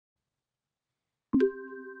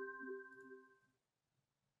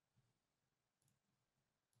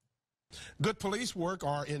Good police work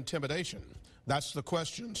or intimidation? That's the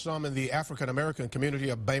question some in the African-American community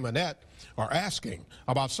of Bay Minette are asking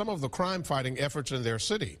about some of the crime-fighting efforts in their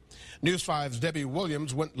city. News 5's Debbie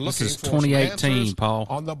Williams went looking for some answers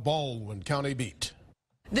on the Baldwin County beat.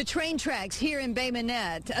 The train tracks here in Bay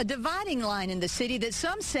Minette, a dividing line in the city that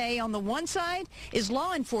some say on the one side is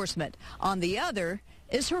law enforcement, on the other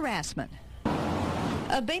is harassment.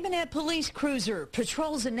 A Bay Minette police cruiser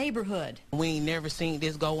patrols a neighborhood. We ain't never seen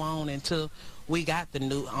this go on until we got the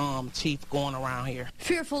new chief going around here.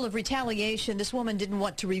 Fearful of retaliation, this woman didn't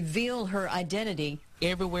want to reveal her identity.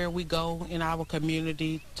 Everywhere we go in our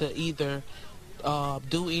community to either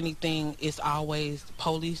do anything, it's always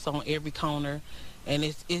police on every corner. And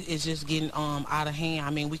it's just getting out of hand.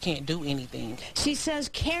 I mean, we can't do anything. She says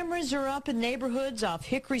cameras are up in neighborhoods off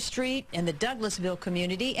Hickory Street and the Douglasville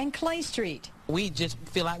community and Clay Street. We just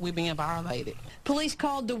feel like we're being violated. Police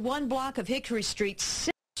called the one block of Hickory Street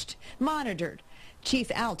searched, monitored.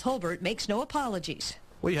 Chief Al Tolbert makes no apologies.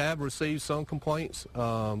 We have received some complaints,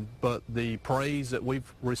 but the praise that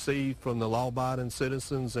we've received from the law-abiding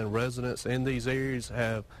citizens and residents in these areas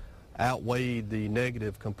have outweighed the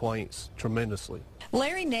negative complaints tremendously.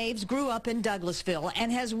 Larry Naves grew up in Douglasville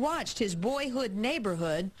and has watched his boyhood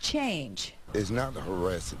neighborhood change. It's not a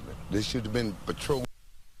harassment. This should have been patrolled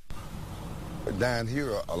down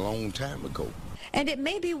here a long time ago. And it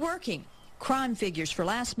may be working. Crime figures for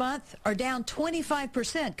last month are down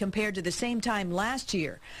 25% compared to the same time last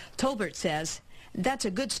year. Tolbert says that's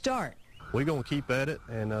a good start. We're going to keep at it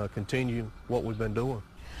and continue what we've been doing.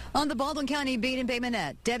 On the Baldwin County beat in Bay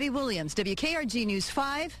Minette, Debbie Williams, WKRG News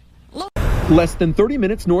 5. Less than 30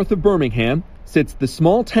 minutes north of Birmingham sits the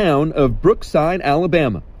small town of Brookside,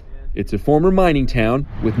 Alabama. It's a former mining town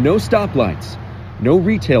with no stoplights, no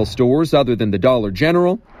retail stores other than the Dollar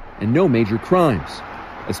General, and no major crimes.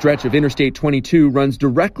 A stretch of Interstate 22 runs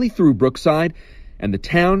directly through Brookside, and the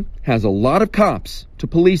town has a lot of cops to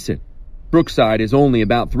police it. Brookside is only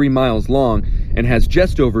about 3 miles long and has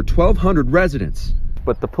just over 1,200 residents.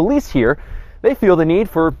 But the police here, they feel the need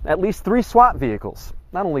for at least 3 SWAT vehicles.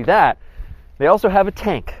 Not only that, they also have a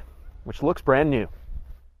tank, which looks brand new.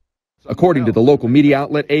 According to the local media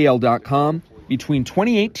outlet AL.com, between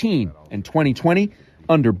 2018 and 2020,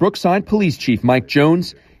 under Brookside Police Chief Mike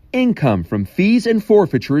Jones, income from fees and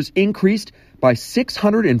forfeitures increased by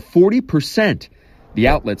 640%. The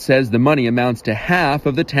outlet says the money amounts to half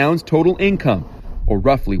of the town's total income, or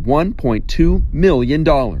roughly $1.2 million.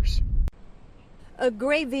 A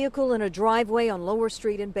gray vehicle in a driveway on Lower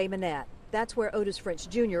Street in Bay Minette. That's where Otis French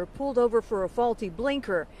Jr. pulled over for a faulty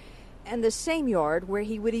blinker, and the same yard where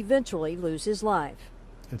he would eventually lose his life.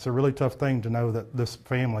 It's a really tough thing to know that this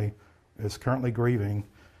family is currently grieving,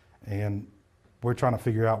 and we're trying to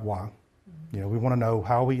figure out why. You know, we want to know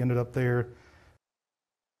how he ended up there.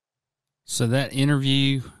 So that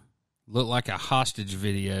interview looked like a hostage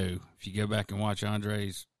video. If you go back and watch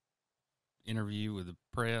Andre's interview with the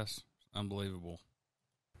press, unbelievable.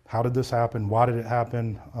 How did this happen? Why did it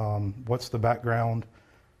happen? What's the background?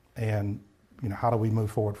 And, you know, how do we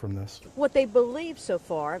move forward from this? What they believe so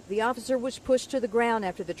far, the officer was pushed to the ground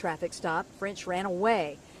after the traffic stop. French ran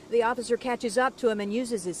away. The officer catches up to him and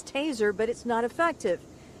uses his taser, but it's not effective.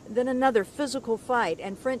 Then another physical fight,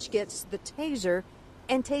 and French gets the taser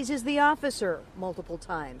and tases the officer multiple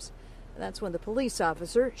times. That's when the police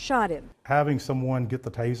officer shot him. Having someone get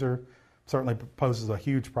the taser certainly poses a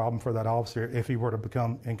huge problem for that officer if he were to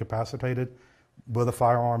become incapacitated with a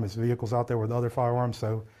firearm. His vehicle's out there with other firearms,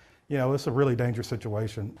 so, you know, it's a really dangerous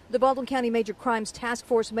situation. The Baldwin County Major Crimes Task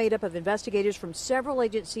Force, made up of investigators from several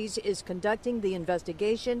agencies, is conducting the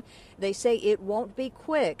investigation. They say it won't be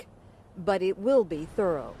quick, but it will be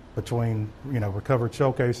thorough. Between, you know, recovered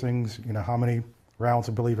shell casings, you know, how many rounds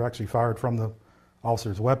are believed are actually fired from the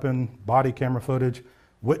officer's weapon, body camera footage,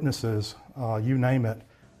 witnesses, you name it.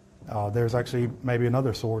 There's actually maybe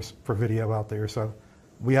another source for video out there, so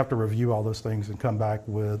we have to review all those things and come back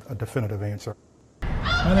with a definitive answer.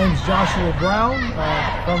 My name is Joshua Brown,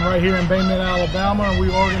 from right here in Bay Minette, Alabama, and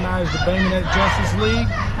we organized the Bay Minette Justice League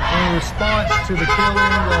in response to the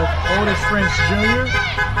killing of Otis French Jr.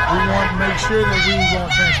 We want to make sure that we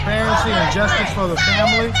want transparency and justice for the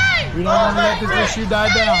family. We don't want to let this issue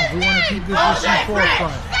die down. We want to keep this issue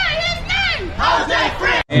forefront.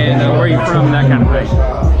 And where are you from, that kind of thing?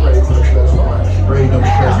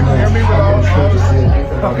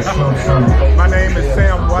 My name is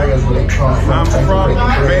Sam White. I'm from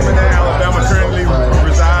Bay Minette, Alabama. Currently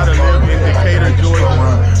reside and live in Decatur,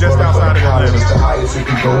 Georgia, just outside of Atlanta.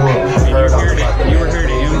 You were here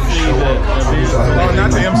to MC the event?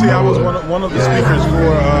 Not the MC. I was one of the speakers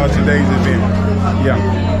for today's event. Yeah.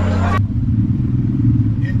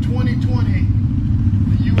 In 2020.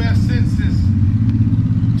 census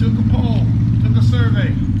took a poll, took a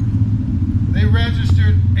survey. They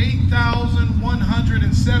registered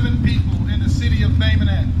 8,107 people in the city of Bay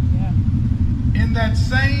Minette. Yeah. In that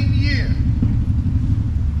same year,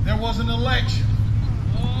 there was an election.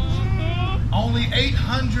 Only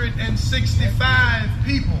 865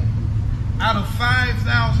 people out of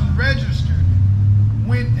 5,000 registered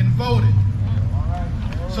went and voted.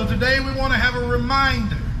 So today we want to have a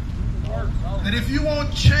reminder that if you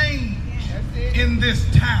want change in this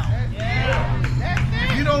town,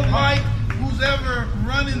 if you don't like who's ever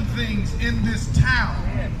running things in this town,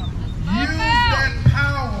 use that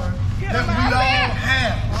power that we all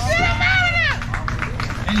have.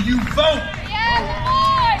 And you vote.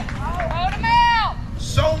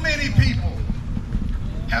 So many people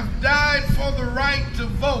have died for the right to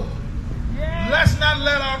vote. Let's not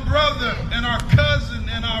let our brother and our cousin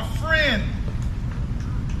and our friend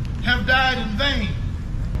have died in vain.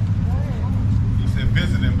 He said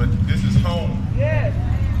visiting, but this is home. Yes.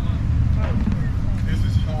 This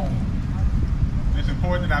is home. It's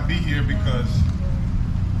important that I be here because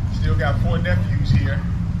I still got 4 nephews here,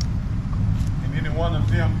 and any one of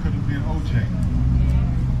them could have been OJ.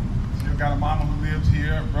 Still got a mama who lives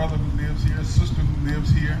here, a brother who lives here, a sister who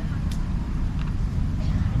lives here,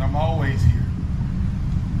 and I'm always here.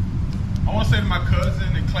 I want to say to my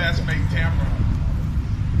cousin and classmate Tamara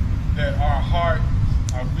that our hearts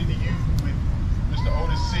are with you, with Mr.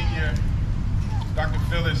 Otis Sr., Dr.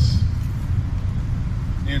 Phyllis,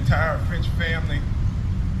 the entire French family.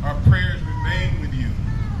 Our prayers remain with you.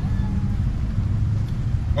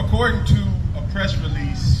 According to a press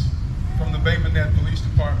release from the Bay Minette Police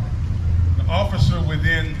Department, an officer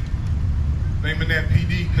within Bay Minette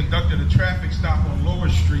PD conducted a traffic stop on Lower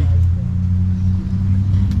Street,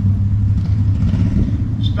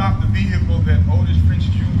 stopped the vehicle that Otis French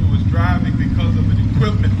Jr. was driving because of an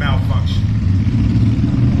equipment malfunction.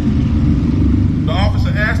 The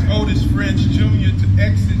officer asked Otis French Jr. to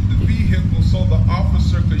exit the vehicle so the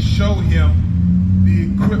officer could show him the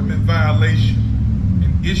equipment violation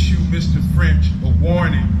and issue Mr. French a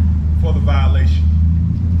warning for the violation.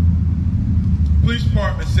 The police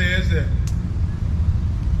department says that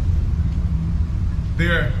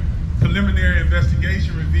their preliminary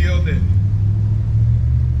investigation revealed that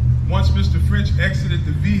once Mr. French exited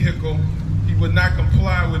the vehicle, he would not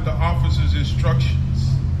comply with the officer's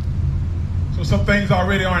instructions. So some things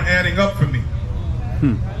already aren't adding up for me.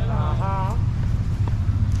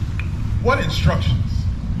 What instructions?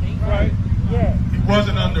 Right. Yeah. He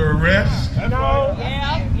wasn't under arrest. No.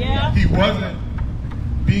 Yeah. He wasn't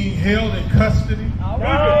being held in custody. No.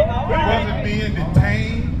 He wasn't being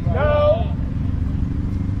detained. No.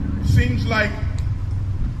 Seems like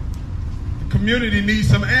community needs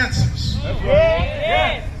some answers.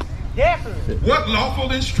 Yes, definitely. What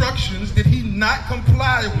lawful instructions did he not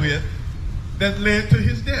comply with that led to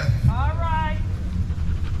his death? All right.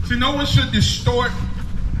 See, no one should distort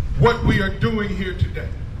what we are doing here today.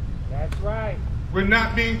 That's right. We're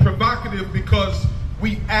not being provocative because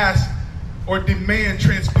we ask or demand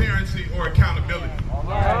transparency or accountability. All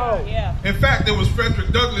right. Yeah. In fact, there was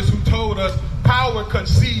Frederick Douglass who told us power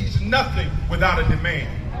concedes nothing without a demand.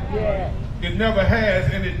 Yeah. It never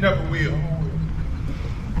has and it never will.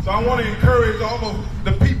 So I want to encourage all of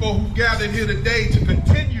the people who gathered here today to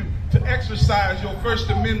continue to exercise your First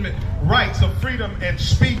Amendment rights of freedom and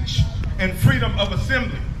speech and freedom of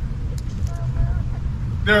assembly.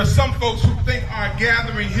 There are some folks who think our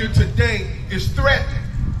gathering here today is threatening.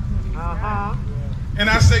 And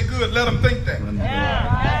I say, good, let them think that.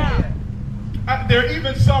 There are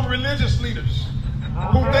even some religious leaders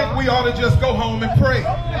who think we ought to just go home and pray.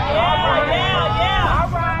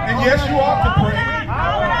 And yes, you ought to pray,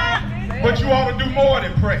 but you ought to do more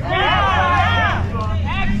than pray.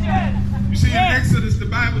 You see, in Exodus, the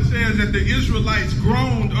Bible says that the Israelites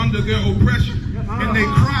groaned under their oppression, and they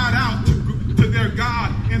cried out to their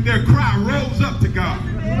God, and their cry rose up to God.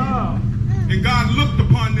 And God looked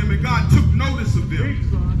upon them, and God took notice of them.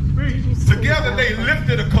 Together, they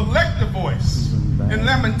lifted a collective voice in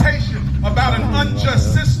lamentation about an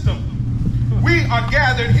unjust system. We are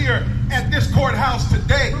gathered here at this courthouse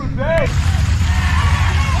today.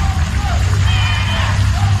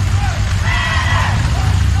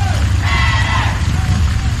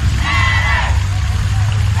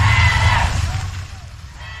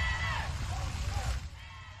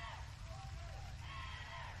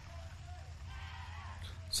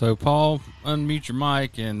 So, Paul, unmute your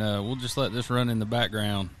mic, and we'll just let this run in the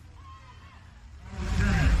background.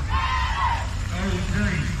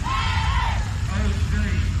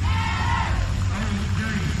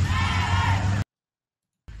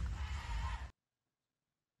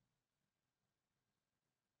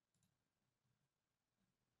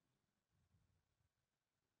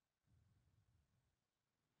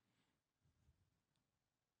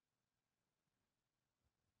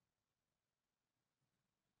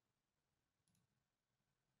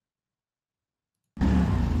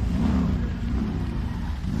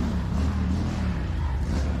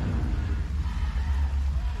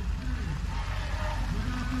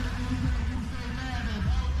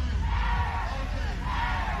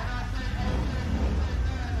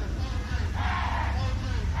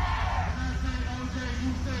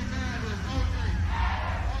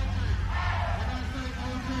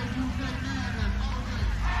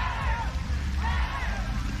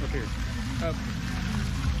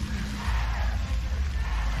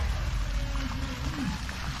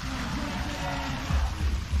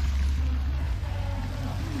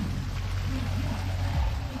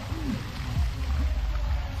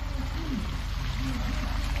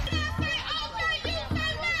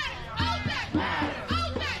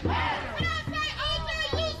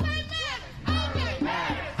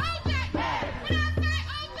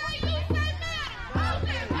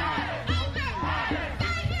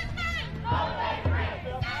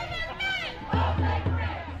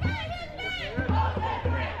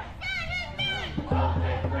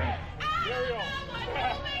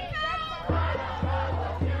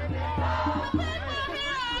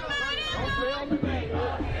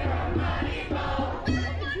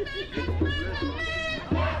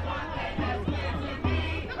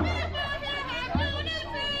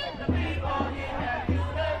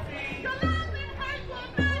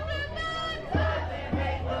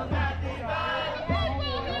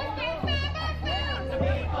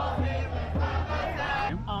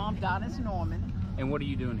 And what are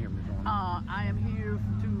you doing here, Ms. Norman? I am here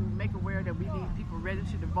to make aware that we need people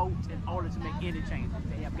registered to vote in order to make any changes.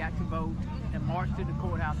 They have got to vote and march to the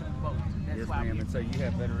courthouse and vote. That's yes, why ma'am. And so you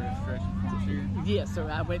have voter registration forms here? Yes, sir.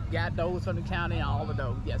 I got those from the county and all of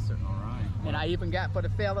those. Yes, sir. All right. And I even got for the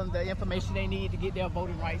felons the information they need to get their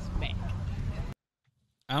voting rights back.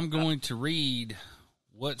 I'm going to read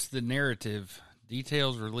What's the Narrative?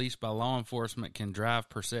 Details released by law enforcement can drive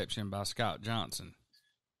perception by Scott Johnson.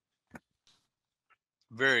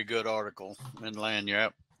 Very good article in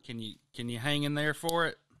Lagniappe. Can you hang in there for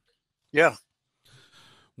it? Yeah.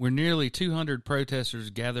 Where nearly 200 protesters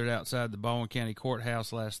gathered outside the Baldwin County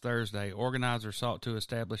Courthouse last Thursday, organizers sought to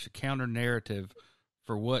establish a counter-narrative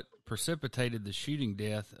for what precipitated the shooting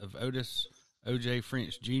death of Otis O.J.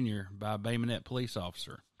 French Jr. by a Bay Minette police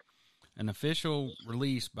officer. An official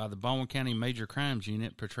release by the Baldwin County Major Crimes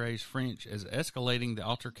Unit portrays French as escalating the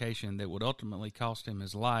altercation that would ultimately cost him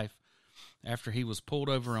his life after he was pulled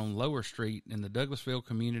over on Lower Street in the Douglasville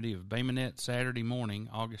community of Bay Minette Saturday morning,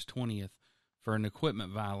 August 20th, for an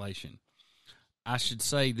equipment violation. I should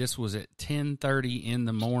say this was at 10:30 in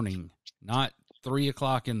the morning, not 3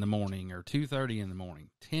 o'clock in the morning or 2:30 in the morning.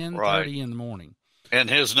 10:30 in the morning. In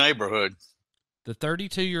his neighborhood. The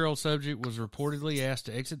 32-year-old subject was reportedly asked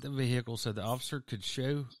to exit the vehicle so the officer could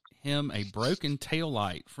show him a broken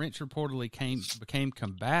taillight. French reportedly became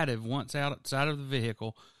combative once outside of the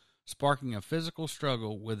vehicle, sparking a physical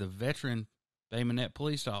struggle with a veteran Bay Minette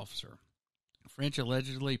police officer. French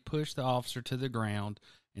allegedly pushed the officer to the ground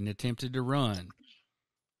and attempted to run.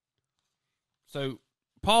 So,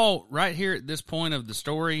 Paul, right here at this point of the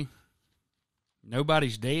story,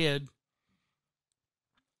 nobody's dead.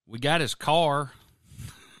 We got his car.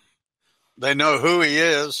 They know who he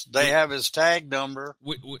is. They have his tag number.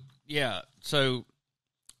 Yeah. So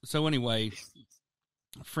anyway,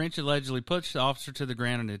 French allegedly pushed the officer to the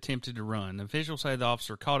ground and attempted to run. Officials say the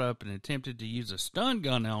officer caught up and attempted to use a stun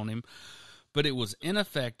gun on him, but it was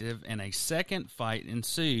ineffective and a second fight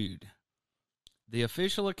ensued. The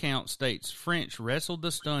official account states French wrestled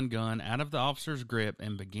the stun gun out of the officer's grip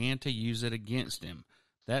and began to use it against him.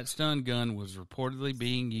 That stun gun was reportedly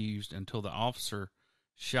being used until the officer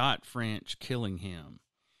shot French, killing him.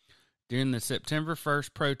 During the September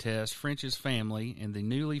 1st protest, French's family and the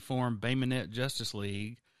newly formed Bay Minette Justice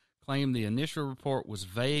League claimed the initial report was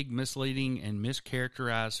vague, misleading, and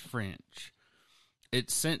mischaracterized French.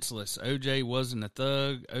 It's senseless. O.J. wasn't a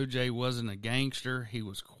thug. O.J. wasn't a gangster. He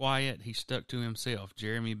was quiet. He stuck to himself,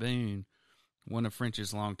 Jeremy Boone, one of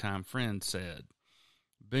French's longtime friends, said.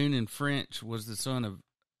 Boone said French was the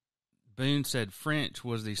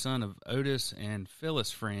son of Otis and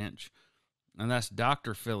Phyllis French, and that's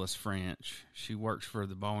Dr. Phyllis French. She works for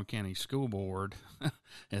the Baldwin County School Board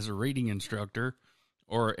as a reading instructor,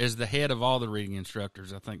 or as the head of all the reading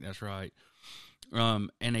instructors. I think that's right.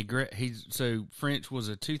 So French was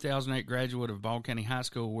a 2008 graduate of Baldwin County High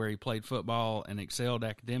School, where he played football and excelled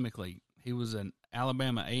academically. He was an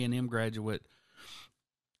Alabama A&M graduate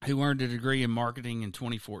who earned a degree in marketing in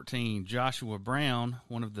 2014. Joshua Brown,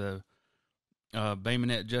 one of the Bay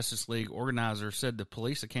Minette Justice League organizer, said the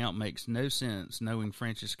police account makes no sense knowing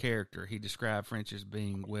French's character. He described French as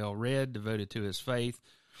being well-read, devoted to his faith,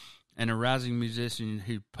 and a rising musician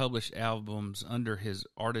who published albums under his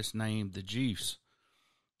artist name, The Juice.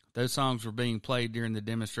 Those songs were being played during the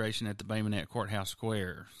demonstration at the Bay Minette Courthouse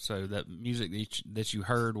Square. So that music that you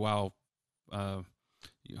heard while we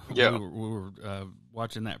were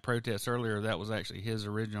watching that protest earlier, that was actually his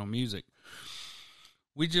original music.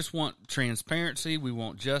 We just want transparency. We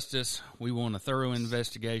want justice. We want a thorough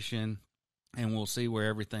investigation, and we'll see where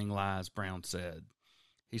everything lies, Brown said.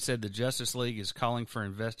 He said the Justice League is calling for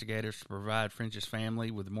investigators to provide French's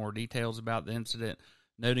family with more details about the incident,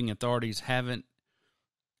 noting authorities haven't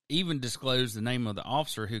even disclosed the name of the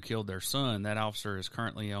officer who killed their son. That officer is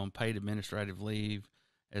currently on paid administrative leave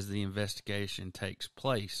as the investigation takes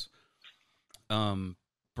place. Brown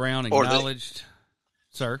acknowledged...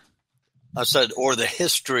 Sir? I said, or the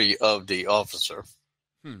history of the officer.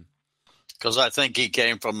 Because I think he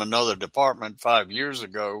came from another department 5 years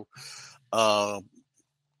ago, and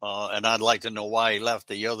I'd like to know why he left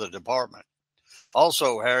the other department.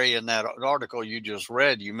 Also, Harry, in that article you just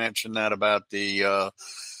read, you mentioned that about the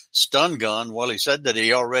stun gun. Well, he said that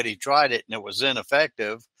he already tried it and it was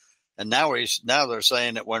ineffective. And now they're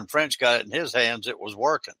saying that when French got it in his hands, it was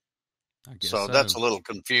working. So that's a little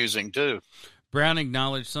confusing, too. Brown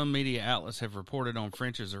acknowledged some media outlets have reported on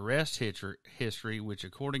French's arrest history, which,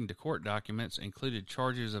 according to court documents, included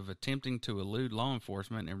charges of attempting to elude law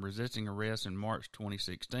enforcement and resisting arrest in March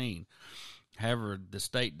 2016. However, the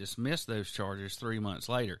state dismissed those charges 3 months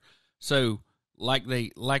later. So, like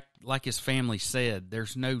his family said,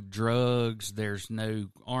 there's no drugs, there's no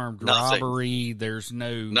armed robbery, there's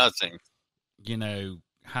nothing.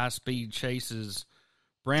 High-speed chases.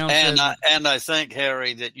 Brown and said, I think,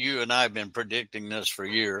 Harry, that you and I have been predicting this for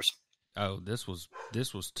years. Oh, this was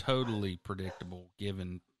totally predictable,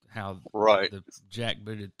 given how the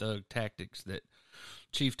jackbooted thug tactics that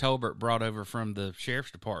Chief Tolbert brought over from the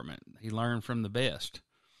sheriff's department. He learned from the best.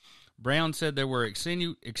 Brown said there were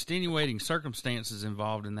extenuating circumstances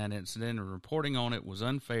involved in that incident, and reporting on it was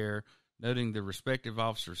unfair, noting the respective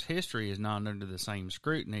officer's history is not under the same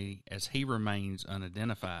scrutiny as he remains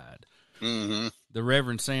unidentified. Mm-hmm. The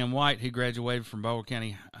Reverend Sam White, who graduated from Baldwin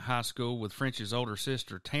County High School with French's older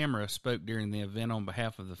sister, Tamara, spoke during the event on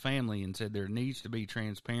behalf of the family and said there needs to be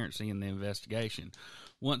transparency in the investigation.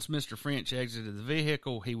 Once Mr. French exited the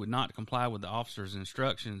vehicle, he would not comply with the officer's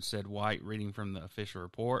instructions, said White, reading from the official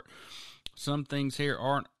report. Some things here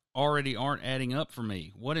aren't adding up for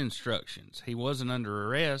me. What instructions? He wasn't under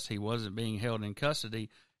arrest. He wasn't being held in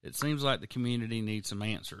custody. It seems like the community needs some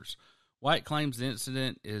answers. White claims the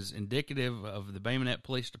incident is indicative of the Bay Minette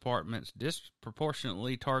Police Department's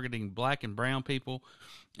disproportionately targeting black and brown people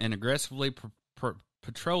and aggressively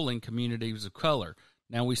patrolling communities of color.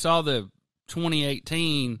 Now, we saw the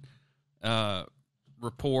 2018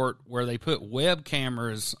 report where they put web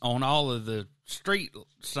cameras on all of the street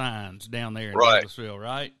signs down there in Douglasville,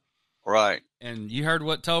 right? Right. And you heard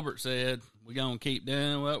what Tolbert said. We're going to keep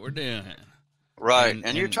doing what we're doing. Right.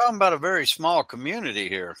 And you're talking about a very small community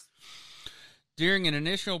here. During an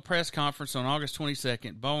initial press conference on August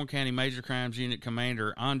 22nd, Baldwin County Major Crimes Unit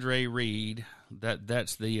Commander Andre Reed,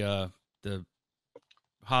 that's the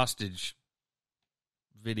hostage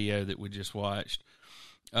video that we just watched,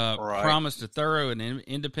 promised a thorough and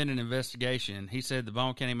independent investigation. He said the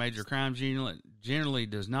Baldwin County Major Crimes Unit generally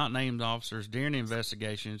does not name officers during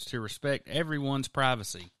investigations to respect everyone's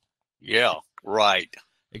privacy. Yeah, right.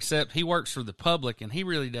 Except he works for the public, and he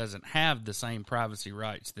really doesn't have the same privacy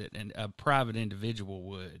rights that a private individual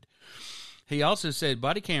would. He also said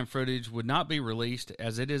body cam footage would not be released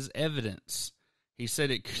as it is evidence. He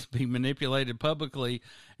said it could be manipulated publicly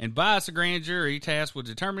and bias a grand jury tasked with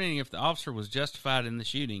determining if the officer was justified in the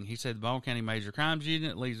shooting. He said the Baldwin County Major Crimes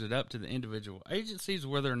Unit leaves it up to the individual agencies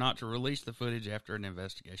whether or not to release the footage after an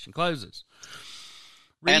investigation closes.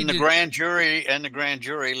 And the grand jury,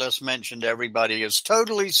 let's mention to everybody, is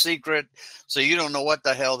totally secret, so you don't know what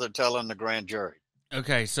the hell they're telling the grand jury.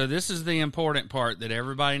 Okay, so this is the important part that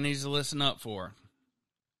everybody needs to listen up for.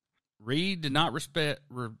 Reed did not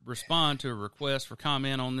respond to a request for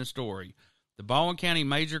comment on this story. The Baldwin County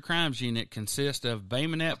Major Crimes Unit consists of Bay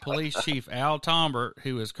Minette Police Chief Al Tombert,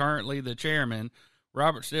 who is currently the chairman,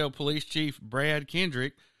 Robertsdale Police Chief Brad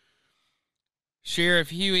Kendrick, Sheriff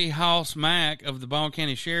Huey Mack of the Baldwin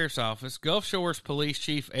County Sheriff's Office, Gulf Shores Police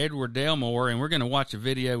Chief Edward Delmore, and we're going to watch a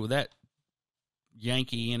video with that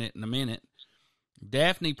Yankee in it in a minute,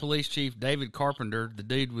 Daphne Police Chief David Carpenter, the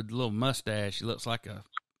dude with the little mustache, he looks like a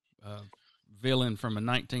villain from a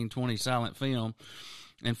 1920 silent film,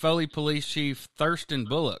 and Foley Police Chief Thurston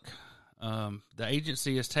Bullock. The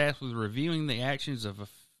agency is tasked with reviewing the actions of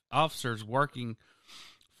officers working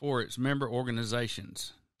for its member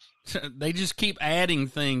organizations. They just keep adding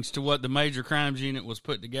things to what the Major Crimes Unit was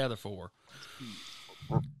put together for.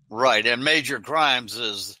 Right, and Major Crimes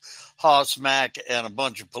is Hoss Mack and a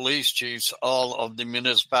bunch of police chiefs, all of the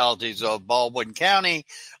municipalities of Baldwin County,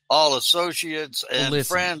 all associates and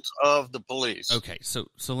friends of the police. Okay, so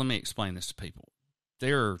let me explain this to people.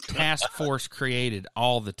 There are task force created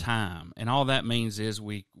all the time, and all that means is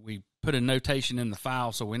we put a notation in the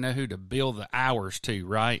file so we know who to bill the hours to,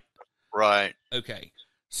 right? Right. Okay.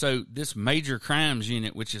 So this Major Crimes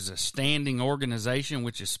Unit, which is a standing organization,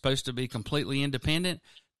 which is supposed to be completely independent,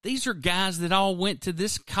 these are guys that all went to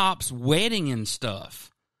this cop's wedding and stuff.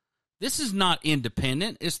 This is not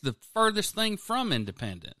independent. It's the furthest thing from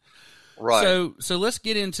independent. Right. So let's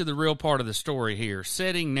get into the real part of the story here,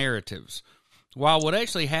 setting narratives. While what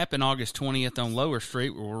actually happened August 20th on Lower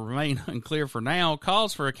Street will remain unclear for now,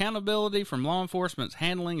 calls for accountability from law enforcement's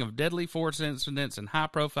handling of deadly force incidents and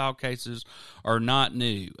high-profile cases are not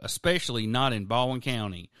new, especially not in Baldwin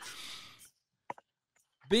County.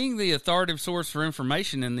 Being the authoritative source for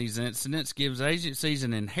information in these incidents gives agencies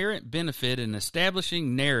an inherent benefit in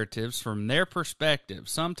establishing narratives from their perspective,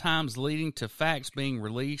 sometimes leading to facts being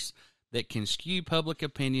released that can skew public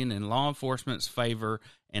opinion in law enforcement's favor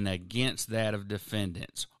and against that of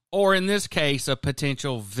defendants, or in this case, a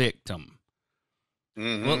potential victim.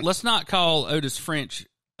 Mm-hmm. Well, let's not call Otis French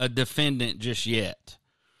a defendant just yet.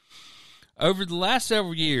 Over the last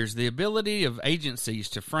several years, the ability of agencies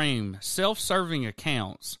to frame self-serving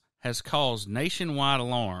accounts has caused nationwide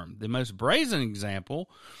alarm. The most brazen example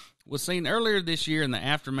was seen earlier this year in the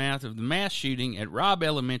aftermath of the mass shooting at Robb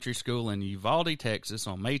Elementary School in Uvalde, Texas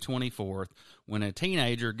on May 24th, when a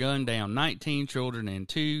teenager gunned down 19 children and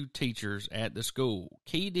 2 teachers at the school.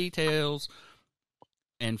 Key details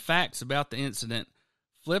and facts about the incident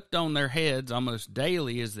flipped on their heads almost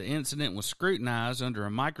daily as the incident was scrutinized under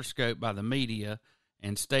a microscope by the media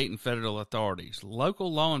and state and federal authorities.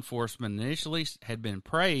 Local law enforcement initially had been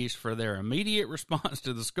praised for their immediate response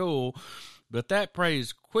to the school, but that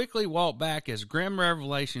praise quickly walked back as grim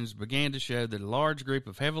revelations began to show that a large group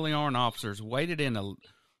of heavily armed officers waited in a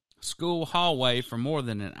school hallway for more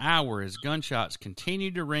than an hour as gunshots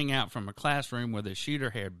continued to ring out from a classroom where the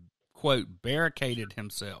shooter had, quote, barricaded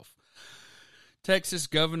himself. Texas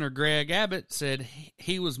Governor Greg Abbott said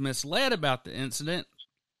he was misled about the incident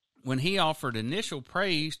when he offered initial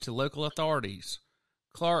praise to local authorities.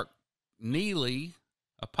 Clark Neely,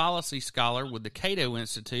 a policy scholar with the Cato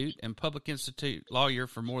Institute and Public Institute lawyer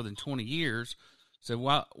for more than 20 years, said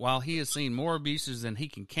while he has seen more abuses than he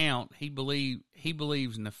can count, he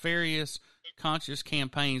believes nefarious, conscious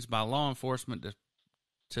campaigns by law enforcement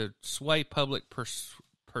to sway public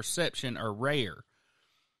perception are rare.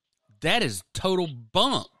 That is total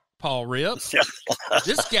bunk, Paul Rips.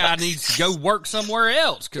 This guy needs to go work somewhere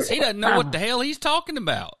else because he doesn't know what the hell he's talking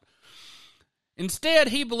about. Instead,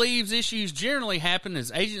 he believes issues generally happen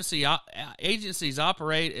as agencies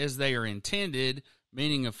operate as they are intended,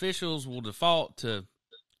 meaning officials will default to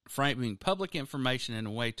framing public information in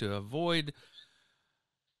a way to avoid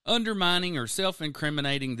undermining or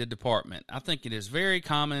self-incriminating the department. I think it is very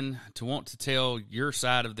common to want to tell your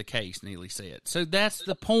side of the case, Neely said. So that's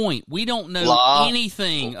the point. We don't know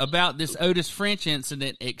anything about this Otis French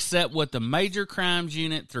incident except what the Major Crimes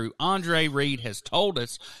Unit through Andre Reed has told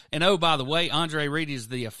us. And oh, by the way, Andre Reed is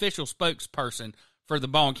the official spokesperson for the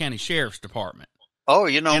Baldwin County Sheriff's Department. Oh,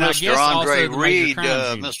 you know, And Mr. Andre Reed,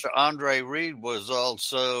 Mr. Andre Reed was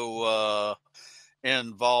also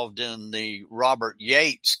involved in the Robert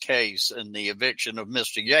Yates case and the eviction of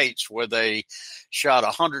Mr. Yates, where they shot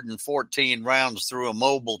 114 rounds through a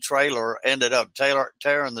mobile trailer, ended up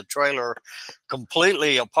tearing the trailer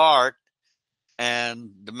completely apart,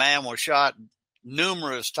 and the man was shot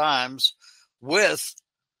numerous times with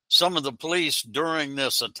some of the police during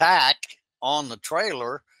this attack on the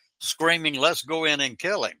trailer screaming, "Let's go in and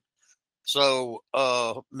kill him." So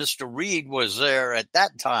Mr. Reed was there at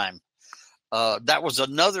that time. That was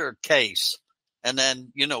another case. And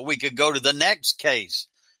then, you know, we could go to the next case,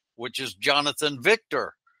 which is Jonathan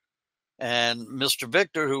Victor. And Mr.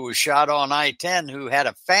 Victor, who was shot on I-10, who had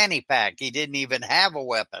a fanny pack. He didn't even have a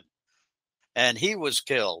weapon. And he was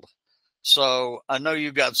killed. So I know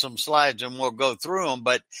you got some slides and we'll go through them,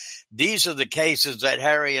 but these are the cases that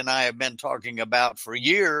Harry and I have been talking about for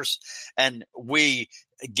years. And we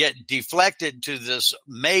get deflected to this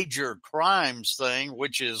major crimes thing,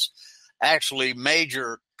 which is actually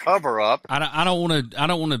major cover up. I don't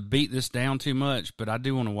want to beat this down too much, but I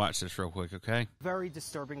do want to watch this real quick, okay? Very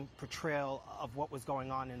disturbing portrayal of what was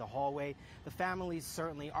going on in the hallway. The families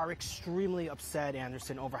certainly are extremely upset,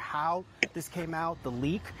 Anderson, over how this came out, the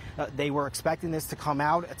leak. They were expecting this to come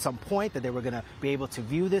out at some point, that they were going to be able to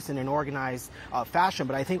view this in an organized fashion.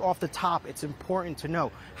 But I think off the top, it's important to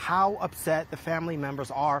know how upset the family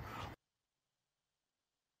members are.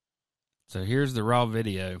 So here's the raw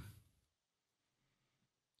video.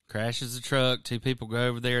 Crashes the truck, 2 people go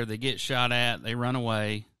over there, they get shot at, they run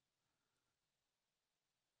away.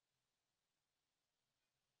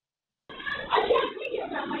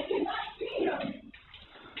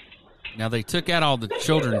 Now they took out all the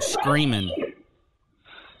children screaming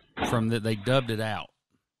from that, they dubbed it out.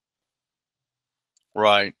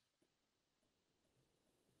 Right.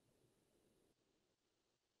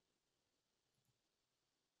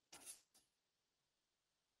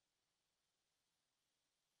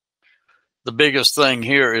 The biggest thing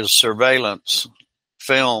here is surveillance,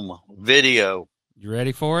 film, video. You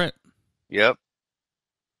ready for it? Yep.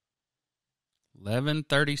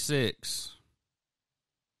 11:36.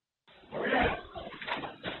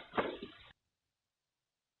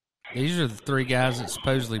 These are the 3 guys that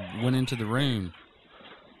supposedly went into the room.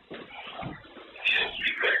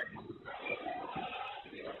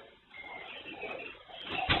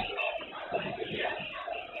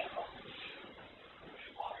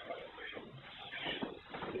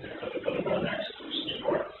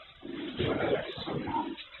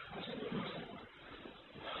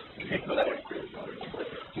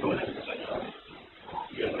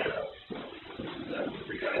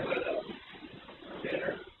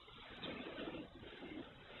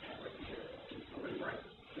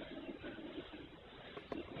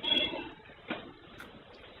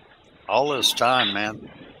 All this time,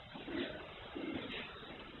 man.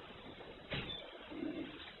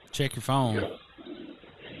 Check your phone.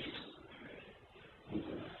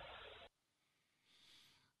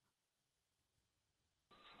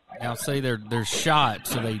 Now, see, they're shot,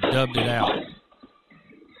 so they dubbed it out.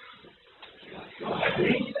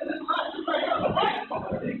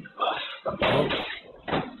 Oh.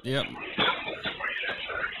 Yep.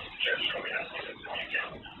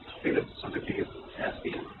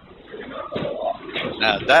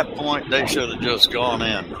 Now, at that point, they should have just gone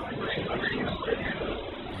in.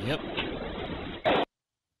 Yep.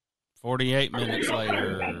 48 minutes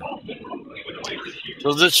later.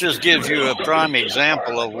 So this just gives you a prime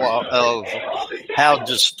example of how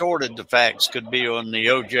distorted the facts could be on the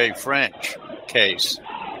O.J. French case.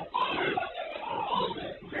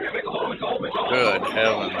 Good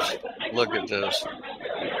heavens. Look at this.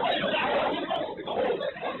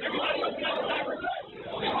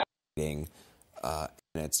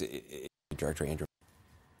 And it's Director Andrew.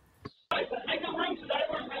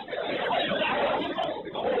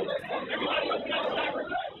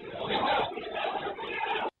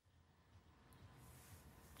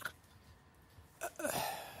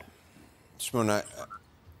 Shimon,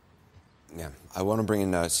 I want to bring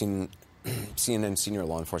in CNN senior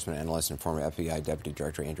law enforcement analyst and former FBI Deputy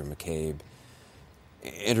Director Andrew McCabe.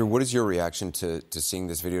 Andrew, what is your reaction to seeing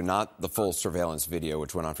this video? Not the full surveillance video,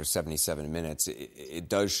 which went on for 77 minutes. It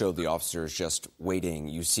does show the officers just waiting.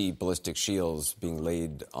 You see ballistic shields being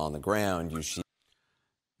laid on the ground. You see.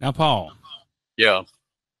 Now, Paul. Yeah.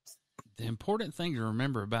 The important thing to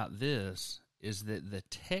remember about this is that the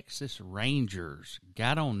Texas Rangers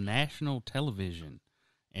got on national television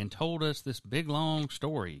and told us this big, long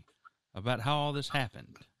story about how all this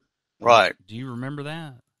happened. Right. Do you remember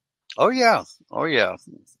that? Oh, yeah. Oh, yeah.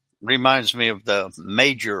 Reminds me of the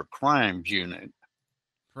Major Crimes Unit.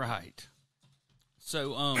 Right.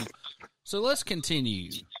 So let's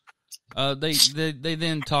continue. They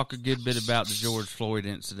then talk a good bit about the George Floyd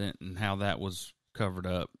incident and how that was covered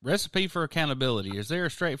up. Recipe for accountability. Is there a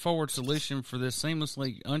straightforward solution for this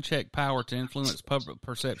seamlessly unchecked power to influence public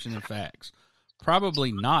perception and facts?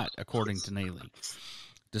 Probably not, according to Neely.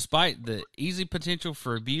 Despite the easy potential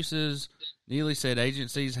for abuses, Neely said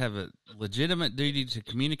agencies have a legitimate duty to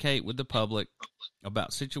communicate with the public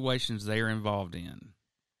about situations they are involved in.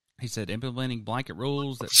 He said implementing blanket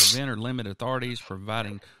rules that prevent or limit authorities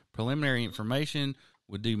providing preliminary information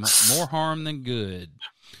would do more harm than good.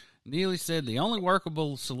 Neely said the only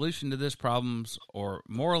workable solution to this problems are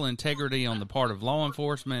moral integrity on the part of law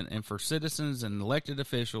enforcement and for citizens and elected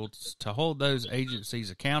officials to hold those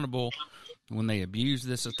agencies accountable when they abuse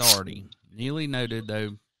this authority. Neely noted,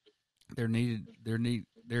 though,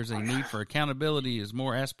 there's a need for accountability is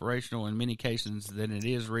more aspirational in many cases than it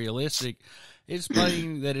is realistic,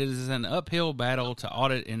 explaining that it is an uphill battle to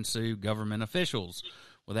audit and sue government officials.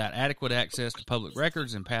 Without adequate access to public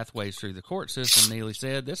records and pathways through the court system, Neely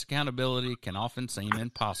said, this accountability can often seem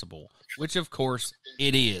impossible, which, of course,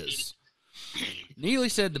 it is. Neely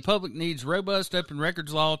said the public needs robust open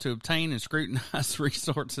records law to obtain and scrutinize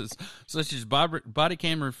resources such as body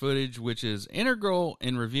camera footage, which is integral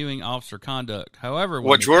in reviewing officer conduct. However,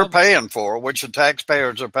 which we're paying for, which the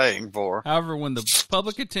taxpayers are paying for. However, when the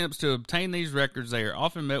public attempts to obtain these records, they are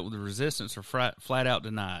often met with resistance or flat out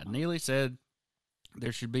denied. Neely said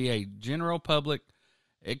there should be a general public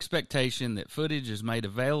expectation that footage is made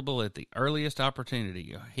available at the earliest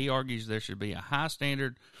opportunity. He argues there should be a high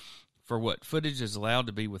standard for what footage is allowed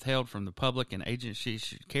to be withheld from the public, and agencies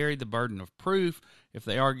should carry the burden of proof if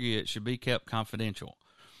they argue it should be kept confidential.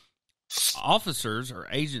 Officers or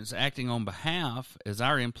agents acting on behalf as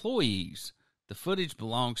our employees. The footage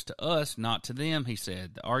belongs to us, not to them, he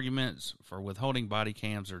said. The arguments for withholding body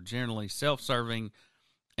cams are generally self-serving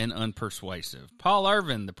and unpersuasive. Paul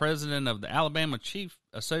Irvin, the president of the Alabama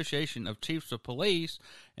Association of Chiefs of Police,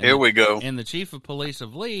 and the chief of police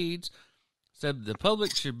of Leeds, said the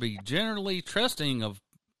public should be generally trusting of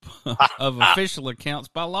official accounts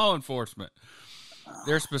by law enforcement.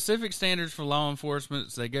 There are specific standards for law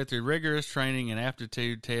enforcement. So they go through rigorous training and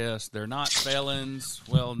aptitude tests. They're not felons.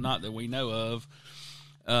 Well, not that we know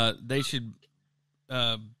of. They should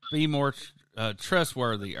be more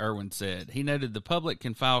trustworthy, Irwin said. He noted the public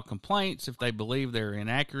can file complaints if they believe there are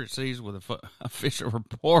inaccuracies with official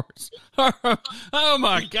reports. Oh,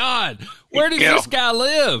 my God. Where does this guy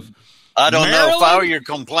live? I don't Maryland? know. File your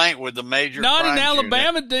complaint with the major Not in crimes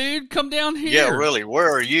Alabama, unit. dude. Come down here. Yeah, really.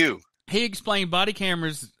 Where are you? He explained body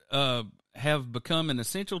cameras have become an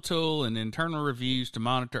essential tool in internal reviews to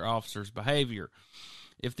monitor officers' behavior.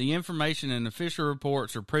 If the information in official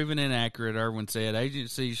reports are proven inaccurate, Irwin said,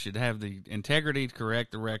 agencies should have the integrity to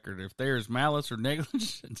correct the record. If there is malice or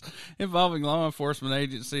negligence involving law enforcement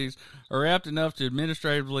agencies are apt enough to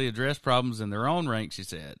administratively address problems in their own ranks, he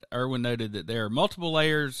said. Irwin noted that there are multiple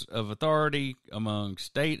layers of authority among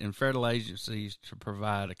state and federal agencies to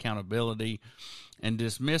provide accountability and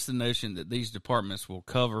dismissed the notion that these departments will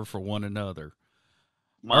cover for one another.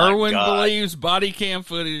 Irwin believes body cam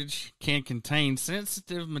footage can contain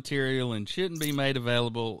sensitive material and shouldn't be made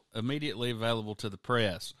immediately available to the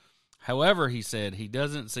press. However, he said he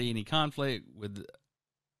doesn't see any conflict with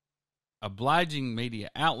obliging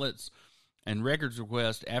media outlets and records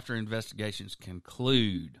requests after investigations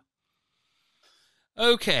conclude.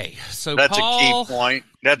 Okay, so that's Paul, a key point.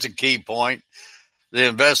 That's a key point. The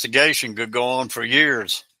investigation could go on for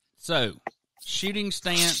years. So, shooting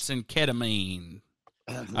stance and ketamine.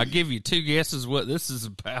 I'll give you two guesses what this is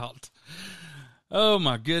about. Oh,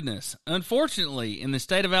 my goodness. Unfortunately, in the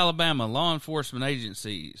state of Alabama, law enforcement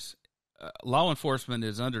agencies, law enforcement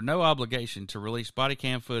is under no obligation to release body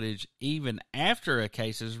cam footage even after a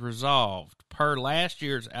case is resolved, per last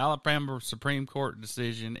year's Alabama Supreme Court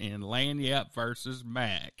decision in Lagniappe versus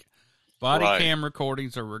Mack. Body cam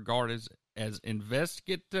recordings are regarded as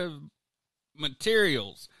investigative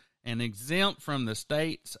materials and exempt from the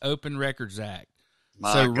state's Open Records Act.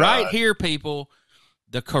 Right here, people,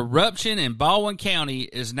 the corruption in Baldwin County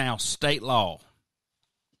is now state law.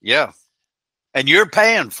 Yeah. And you're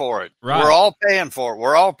paying for it. Right. We're all paying for it.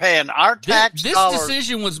 We're all paying our tax dollars. This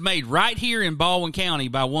decision was made right here in Baldwin County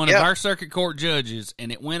by one of our circuit court judges,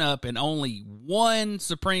 and it went up, and only one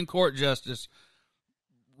Supreme Court justice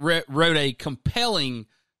wrote a compelling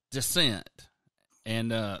dissent.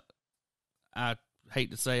 And I hate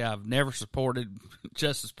to say I've never supported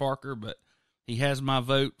Justice Parker, but he has my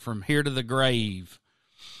vote from here to the grave.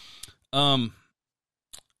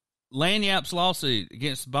 Lagniappe's lawsuit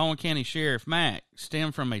against Baldwin County Sheriff Mack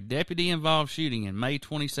stemmed from a deputy-involved shooting in May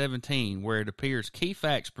 2017, where it appears key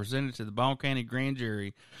facts presented to the Baldwin County grand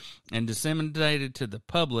jury and disseminated to the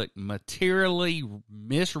public materially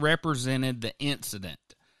misrepresented the incident.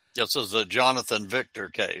 This is the Jonathan Victor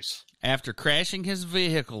case. After crashing his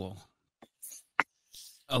vehicle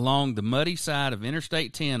along the muddy side of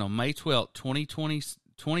Interstate 10 on May 12,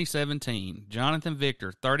 2017, Jonathan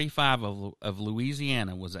Victor, 35 of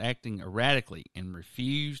Louisiana, was acting erratically and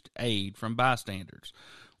refused aid from bystanders.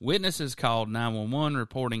 Witnesses called 911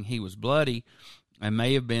 reporting he was bloody and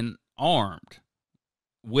may have been armed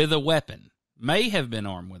with a weapon.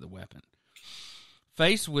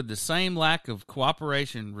 Faced with the same lack of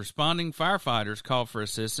cooperation, responding firefighters called for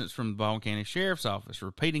assistance from the Baldwin County Sheriff's Office,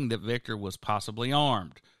 repeating that Victor was possibly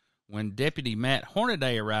armed. When Deputy Matt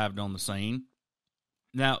Hornaday arrived on the scene,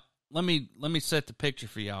 now let me set the picture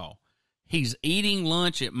for y'all. He's eating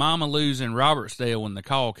lunch at Mama Lou's in Robertsdale when the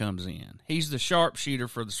call comes in. He's the sharpshooter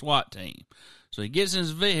for the SWAT team. So he gets in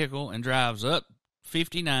his vehicle and drives up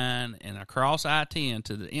 59 and across I-10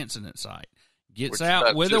 to the incident site. Gets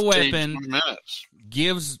out with a weapon,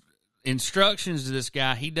 gives instructions to this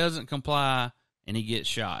guy. He doesn't comply, and he gets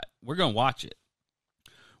shot. We're going to watch it.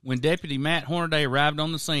 When Deputy Matt Hornaday arrived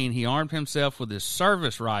on the scene, he armed himself with his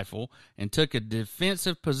service rifle and took a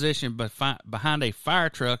defensive position behind a fire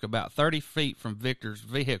truck about 30 feet from Victor's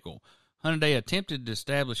vehicle. Hornaday attempted to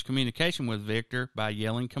establish communication with Victor by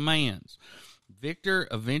yelling commands. Victor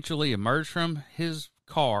eventually emerged from his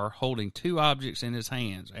car holding two objects in his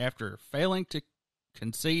hands. After failing to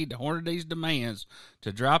concede to Hornaday's demands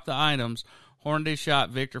to drop the items, Hornaday shot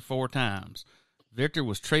Victor 4 times. Victor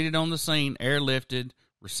was treated on the scene, airlifted,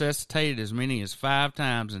 resuscitated as many as 5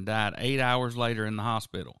 times, and died 8 hours later in the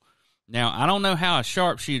hospital. Now, I don't know how a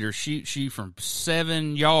sharpshooter shoots you from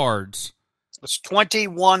 7 yards. It's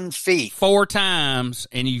 21 feet. 4 times,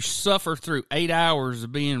 and you suffer through 8 hours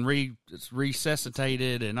of being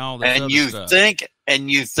resuscitated and all this other stuff.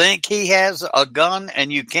 And you think he has a gun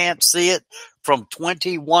and you can't see it from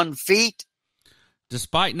 21 feet?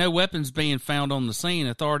 Despite no weapons being found on the scene,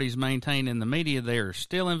 authorities maintain in the media they are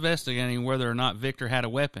still investigating whether or not Victor had a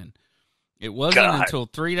weapon. It wasn't until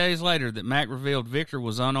 3 days later that Mack revealed Victor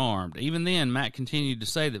was unarmed. Even then, Mack continued to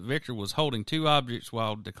say that Victor was holding 2 objects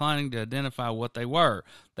while declining to identify what they were.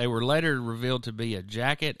 They were later revealed to be a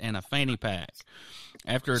jacket and a fanny pack.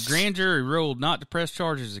 After a grand jury ruled not to press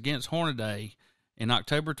charges against Hornaday, in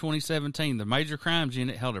October 2017, the Major Crimes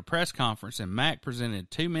Unit held a press conference, and Mack presented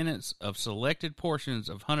 2 minutes of selected portions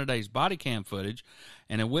of Hornaday's body cam footage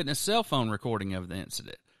and a witness cell phone recording of the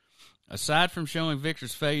incident. Aside from showing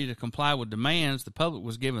Victor's failure to comply with demands, the public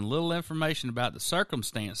was given little information about the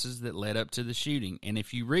circumstances that led up to the shooting. And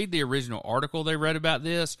if you read the original article they wrote about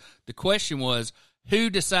this, the question was, who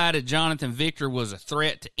decided Jonathan Victor was a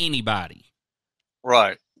threat to anybody?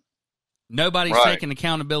 Right. Nobody's taking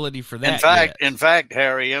accountability for that. In fact,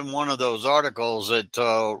 Harry, in one of those articles that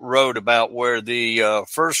wrote about where the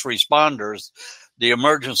first responders, the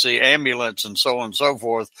emergency ambulance and so on and so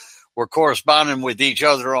forth, were corresponding with each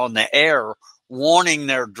other on the air, warning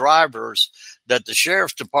their drivers that the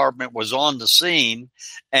sheriff's department was on the scene,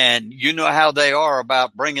 and you know how they are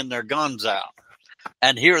about bringing their guns out.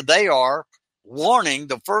 And here they are warning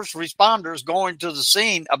the first responders going to the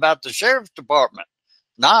scene about the sheriff's department,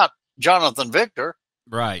 not Jonathan Victor.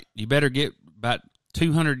 Right. You better get about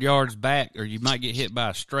 200 yards back or you might get hit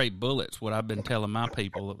by a stray bullet's what I've been telling my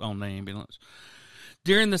people on the ambulance.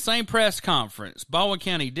 During the same press conference, Baldwin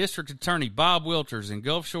County District Attorney Bob Wilters and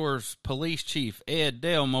Gulf Shores Police Chief Ed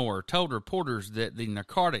Delmore told reporters that the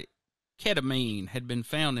narcotic ketamine had been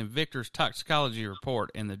found in Victor's toxicology report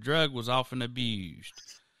and the drug was often abused.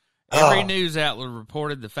 Every news outlet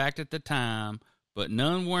reported the fact at the time, but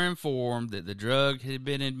none were informed that the drug had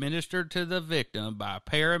been administered to the victim by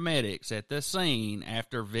paramedics at the scene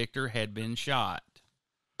after Victor had been shot.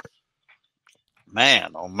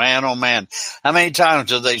 Man, oh man, oh man. How many times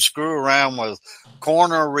do they screw around with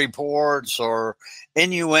coroner reports or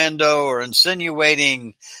innuendo or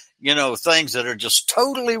insinuating, things that are just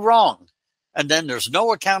totally wrong? And then there's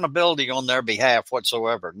no accountability on their behalf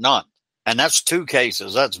whatsoever. None. And that's two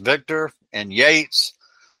cases. That's Victor and Yates.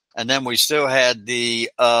 And then we still had the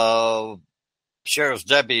sheriff's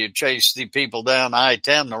deputy who chased the people down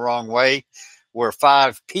I-10 the wrong way, where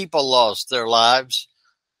 5 people lost their lives,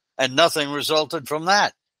 and nothing resulted from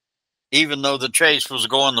that, even though the chase was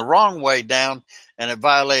going the wrong way down and it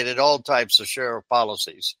violated all types of sheriff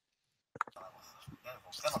policies.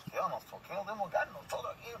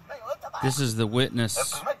 This is the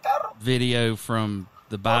witness video from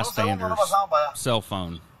the bystander's cell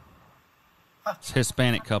phone. It's a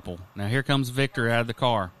Hispanic couple. Now here comes Victor out of the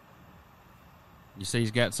car. You see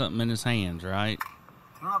he's got something in his hands, right?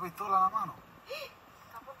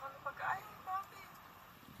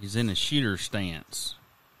 He's in a shooter stance,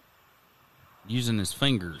 using his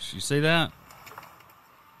fingers. You see that?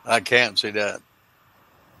 I can't see that.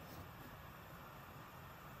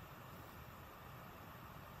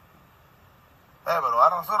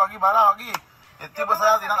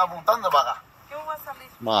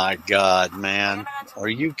 My God, man. Are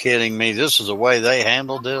you kidding me? This is the way they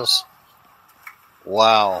handled this?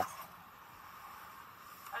 Wow.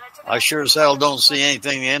 I sure as hell don't see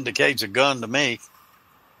anything that indicates a gun to me.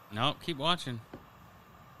 No, keep watching.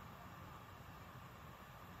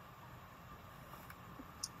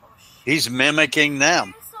 He's mimicking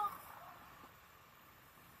them.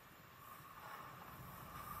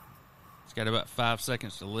 He's got about 5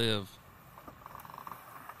 seconds to live.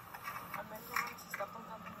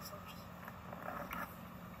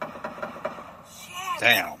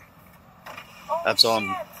 Damn. That's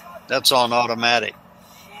on automatic.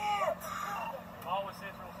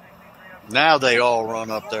 Now they all run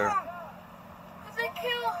up there.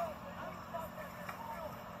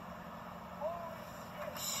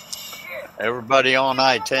 Everybody on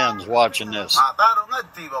I-10's watching this. Oh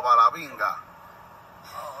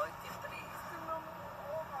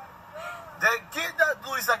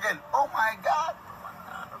my God.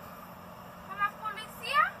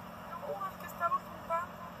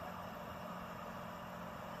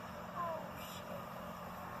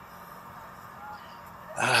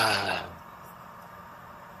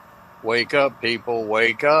 Wake up, people,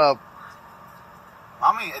 wake up.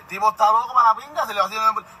 Mami, el tipo está loco para la pinga, le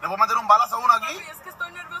puedo meter un balazo a uno aquí. Es que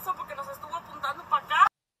estoy nervioso porque nos estuvo apuntando para acá.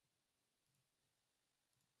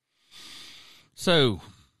 So,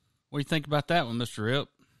 what do you think about that one, Mr. Rip?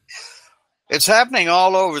 It's happening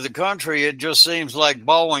all over the country. It just seems like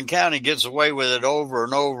Baldwin County gets away with it over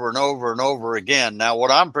and over and over and over again. Now, what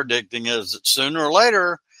I'm predicting is that sooner or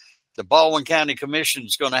later, the Baldwin County Commission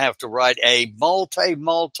is going to have to write a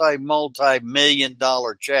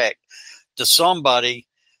multi-million-dollar check to somebody,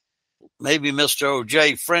 maybe Mr.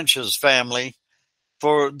 O.J. French's family,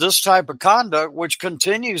 for this type of conduct, which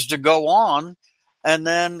continues to go on and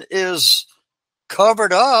then is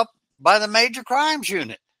covered up by the Major Crimes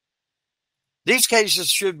Unit. These cases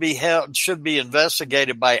should be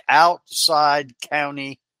investigated by outside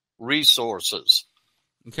county resources.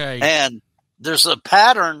 Okay. And there's a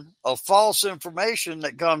pattern of false information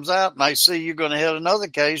that comes out, and I see you're going to hit another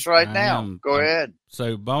case right now. Go ahead.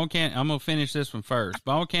 So, Baldwin County, I'm going to finish this one first.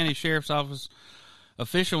 Baldwin County Sheriff's Office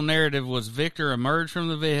official narrative was Victor emerged from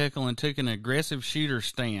the vehicle and took an aggressive shooter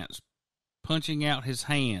stance, punching out his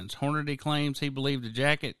hands. Hornady claims he believed the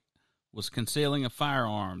jacket was concealing a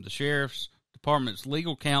firearm. The Sheriff's Department's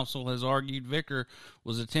legal counsel has argued Victor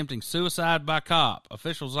was attempting suicide by cop.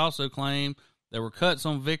 Officials also claim there were cuts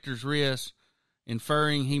on Victor's wrist,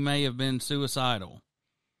 inferring he may have been suicidal.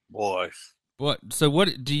 Boy. So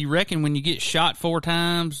what do you reckon when you get shot 4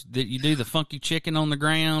 times that you do the funky chicken on the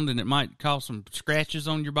ground and it might cause some scratches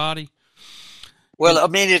on your body? Well, I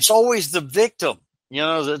mean, it's always the victim. You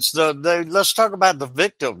know, it's let's talk about the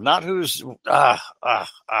victim, not who's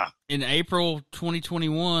In April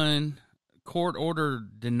 2021, court order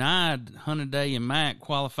denied Hunniday and Mack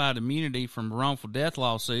qualified immunity from a wrongful death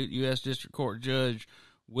lawsuit. U.S. District Court Judge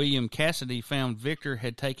William Cassidy found Victor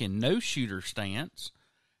had taken no shooter stance,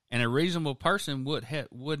 and a reasonable person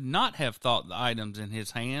would not have thought the items in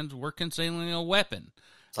his hands were concealing a weapon.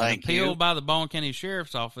 An appeal by the Baldwin County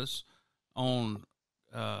Sheriff's Office on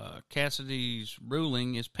Cassidy's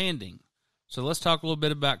ruling is pending. So let's talk a little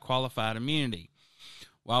bit about qualified immunity.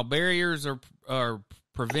 While barriers are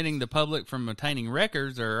preventing the public from obtaining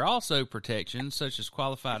records, there are also protections such as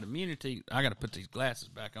qualified immunity. I got to put these glasses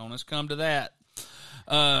back on. Let's come to that.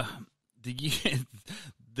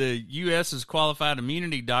 The U.S.'s qualified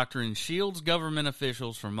immunity doctrine shields government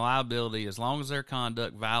officials from liability as long as their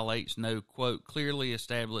conduct violates no, quote, clearly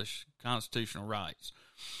established constitutional rights.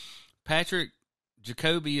 Patrick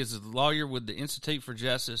Jacoby is a lawyer with the Institute for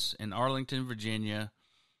Justice in Arlington, Virginia,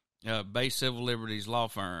 Bay Civil Liberties law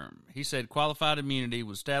firm. He said qualified immunity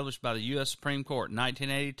was established by the U.S. Supreme Court in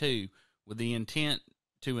 1982 with the intent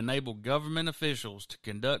to enable government officials to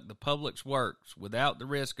conduct the public's works without the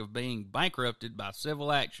risk of being bankrupted by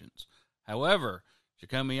civil actions. However,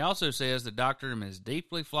 Jacoby also says the doctrine is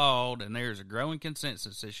deeply flawed and there is a growing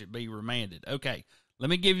consensus it should be remanded. Okay,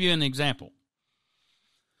 let me give you an example.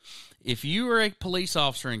 If you are a police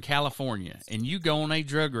officer in California and you go on a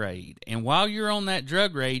drug raid, and while you're on that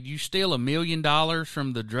drug raid, you steal $1 million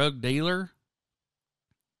from the drug dealer,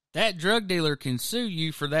 that drug dealer can sue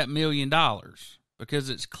you for that $1 million because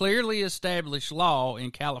it's clearly established law in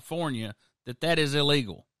California that that is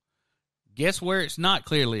illegal. Guess where it's not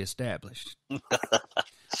clearly established?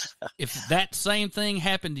 If that same thing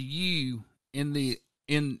happened to you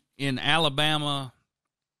in Alabama,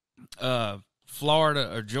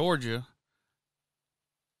 Florida, or Georgia,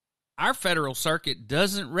 our federal circuit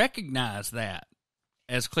doesn't recognize that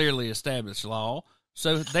as clearly established law,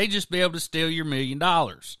 so they just be able to steal your $1 million.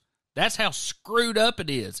 That's how screwed up it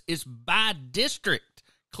is. It's by district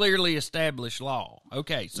clearly established law.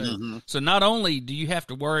 Okay, so not only do you have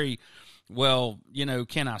to worry, well, you know,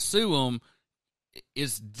 can I sue them?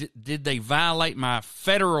 Did they violate my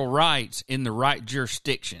federal rights in the right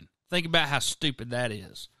jurisdiction? Think about how stupid that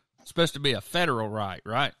is. It's supposed to be a federal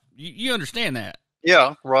right? You understand that?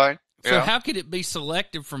 Yeah, right. So yeah. How could it be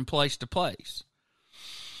selective from place to place?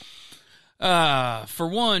 For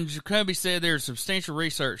one, Jacoby said there's substantial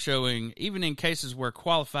research showing even in cases where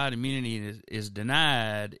qualified immunity is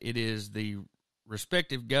denied, it is the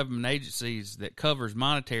respective government agencies that covers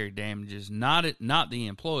monetary damages, not the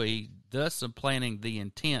employee, thus supplanting the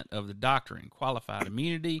intent of the doctrine. Qualified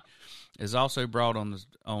immunity is also brought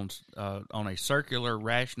on a circular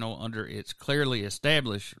rational under its clearly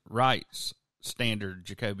established rights standard,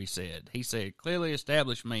 Jacoby said. He said clearly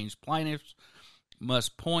established means plaintiffs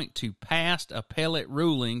must point to past appellate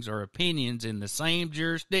rulings or opinions in the same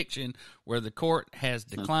jurisdiction where the court has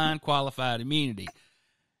declined qualified immunity.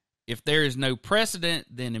 If there is no precedent,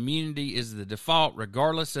 then immunity is the default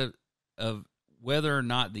regardless of whether or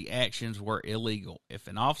not the actions were illegal. If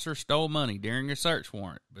an officer stole money during a search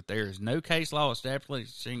warrant, but there is no case law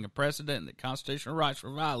establishing a precedent that constitutional rights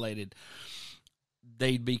were violated,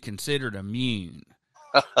 they'd be considered immune.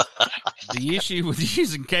 The issue with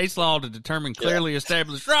using case law to determine clearly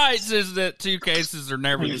established rights is that two cases are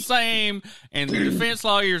never the same, and the defense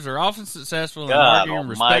lawyers are often successful in arguing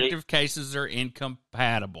respective cases are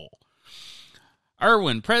incompatible.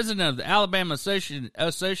 Irwin, president of the Alabama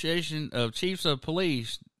Association of Chiefs of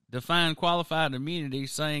Police, defined qualified immunity,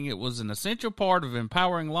 saying it was an essential part of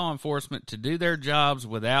empowering law enforcement to do their jobs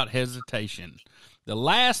without hesitation. The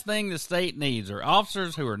last thing the state needs are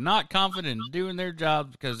officers who are not confident in doing their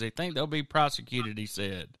jobs because they think they'll be prosecuted, he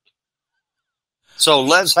said. So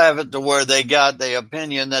let's have it to where they got the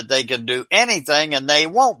opinion that they can do anything and they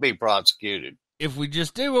won't be prosecuted. If we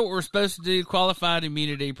just do what we're supposed to do, qualified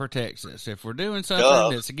immunity protects us. If we're doing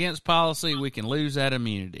something that's against policy, we can lose that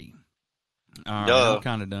immunity. All right, I'm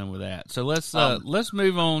kind of done with that. So let's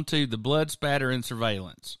move on to the blood spatter and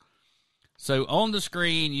surveillance. So on the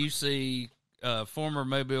screen, you see former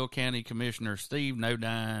Mobile County Commissioner Steve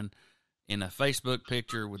Nodine in a Facebook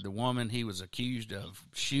picture with the woman he was accused of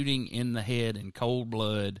shooting in the head in cold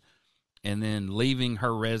blood and then leaving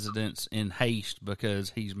her residence in haste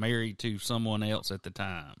because he's married to someone else at the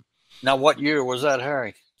time. Now, what year was that,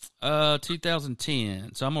 Harry?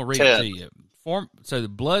 2010. So I'm going to read it to you. So the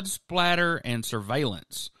blood splatter and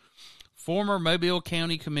surveillance. Former Mobile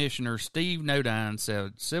County Commissioner Steve Nodine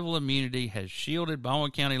said civil immunity has shielded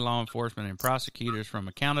Baldwin County law enforcement and prosecutors from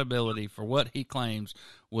accountability for what he claims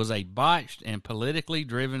was a botched and politically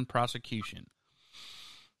driven prosecution.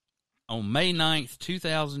 On May 9th,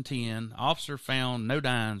 2010, officer found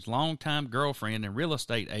Nodine's longtime girlfriend and real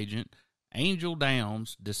estate agent, Angel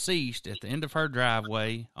Downs, deceased at the end of her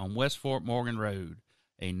driveway on West Fort Morgan Road,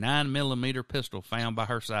 a 9mm pistol found by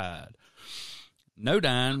her side.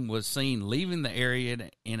 Nodine was seen leaving the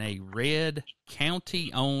area in a red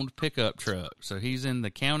county-owned pickup truck. So he's in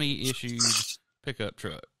the county-issued pickup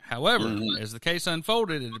truck. However, as the case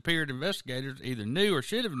unfolded, it appeared investigators either knew or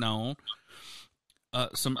should have known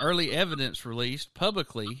some early evidence released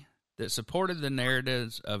publicly that supported the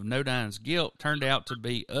narratives of Nodine's guilt turned out to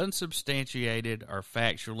be unsubstantiated or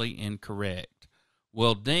factually incorrect.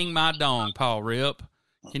 Well, ding my dong, Paul Rip.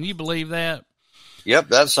 Can you believe that? Yep,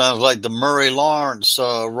 that sounds like the Murray Lawrence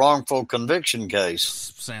wrongful conviction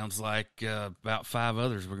case. Sounds like about 5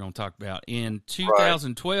 others we're going to talk about. In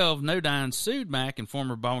 2012, Nodine sued Mack and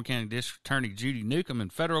former Baldwin County District Attorney Judy Newcomb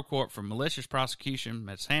in federal court for malicious prosecution,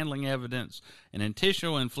 mishandling evidence, and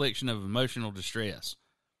intentional infliction of emotional distress.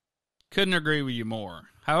 Couldn't agree with you more.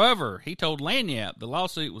 However, he told Lagniappe the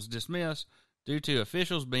lawsuit was dismissed due to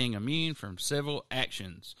officials being immune from civil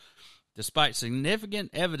actions. Despite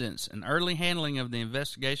significant evidence and early handling of the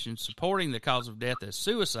investigation supporting the cause of death as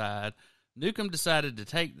suicide, Newcomb decided to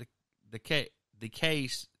take the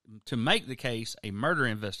case a murder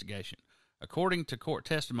investigation. According to court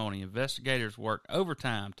testimony, investigators worked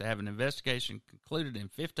overtime to have an investigation concluded in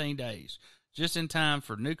 15 days, just in time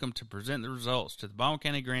for Newcomb to present the results to the Baldwin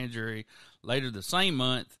County grand jury later the same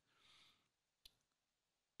month.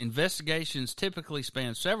 Investigations typically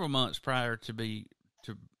span several months prior to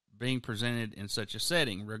being presented in such a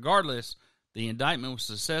setting. Regardless, the indictment was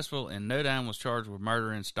successful and Nodine was charged with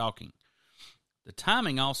murder and stalking. The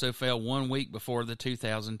timing also fell 1 week before the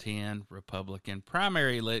 2010 Republican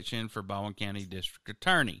primary election for Baldwin County District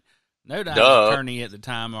Attorney. Nodine's attorney at the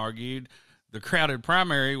time argued the crowded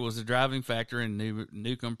primary was the driving factor in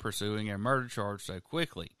Newcomb pursuing a murder charge so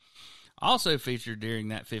quickly. Also featured during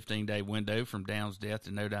that 15-day window from Downs' death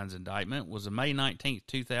to Nodine's indictment was a May 19,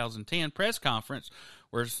 2010 press conference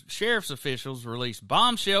where sheriff's officials released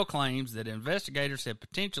bombshell claims that investigators had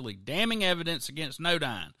potentially damning evidence against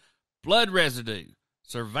Nodine, blood residue,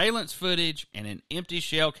 surveillance footage, and an empty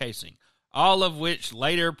shell casing, all of which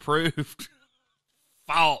later proved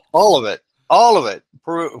false. All of it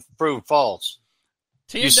proved false.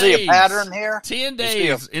 See a pattern here? 10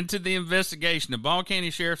 days into the investigation, the Baldwin County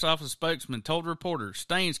Sheriff's Office spokesman told reporters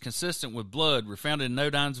stains consistent with blood were found in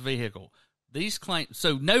Nodine's vehicle.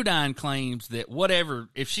 So Nodine claims that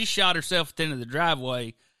if she shot herself at the end of the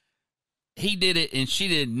driveway, he did it and she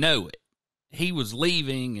didn't know it. He was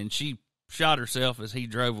leaving and she shot herself as he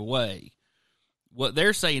drove away. What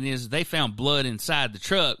they're saying is they found blood inside the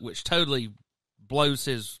truck, which totally blows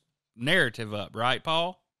his narrative up, right,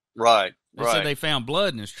 Paul? Right. They said they found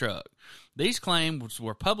blood in his truck. These claims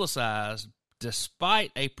were publicized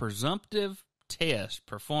despite a presumptive test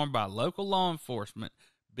performed by local law enforcement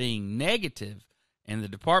being negative and the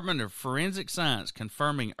Department of Forensic Science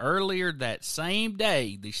confirming earlier that same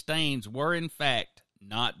day the stains were in fact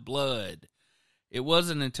not blood. It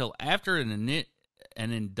wasn't until after an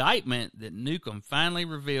indictment that Newcomb finally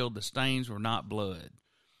revealed the stains were not blood.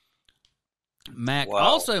 Mack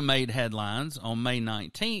also made headlines on May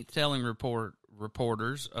 19th telling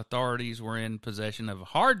reporters authorities were in possession of a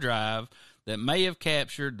hard drive that may have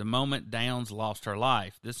captured the moment Downs lost her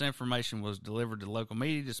life. This information was delivered to local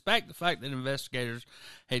media despite the fact that investigators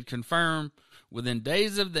had confirmed within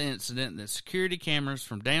days of the incident that security cameras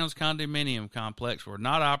from Downs' condominium complex were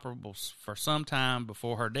not operable for some time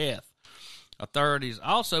before her death. Authorities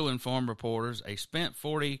also informed reporters a spent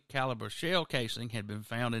 .40 caliber shell casing had been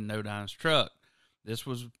found in Nodine's truck. This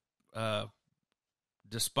was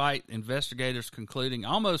despite investigators concluding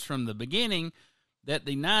almost from the beginning that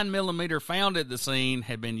the 9mm found at the scene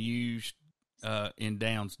had been used in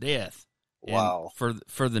Downs' death. Wow. And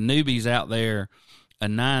for the newbies out there, a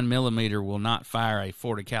 9mm will not fire a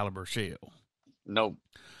 .40 caliber shell. Nope.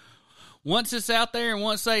 Once it's out there and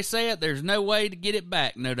once they say it, there's no way to get it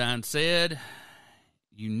back, Nodine said.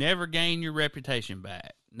 You never gain your reputation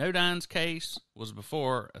back. Nodine's case was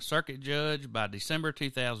before a circuit judge by December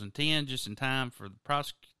 2010, just in time for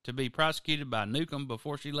to be prosecuted by Newcomb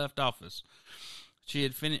before she left office. She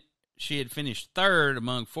she had finished third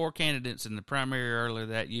among 4 candidates in the primary earlier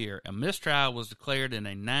that year. A mistrial was declared in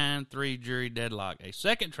a 9-3 jury deadlock. A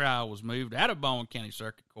second trial was moved out of Baldwin County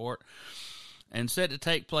Circuit Court and set to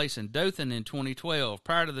take place in Dothan in 2012.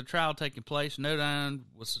 Prior to the trial taking place, Nodine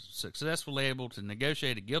was successfully able to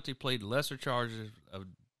negotiate a guilty plea to lesser charges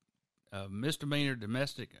of misdemeanor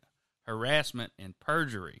domestic harassment and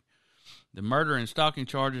perjury. The murder and stalking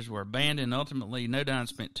charges were abandoned. Ultimately, Nodine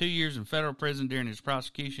spent 2 years in federal prison during his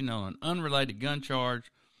prosecution on an unrelated gun charge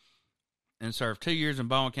and served 2 years in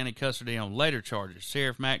Baldwin County custody on later charges.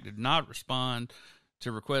 Sheriff Mack did not respond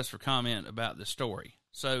to requests for comment about the story.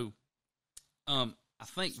 So, I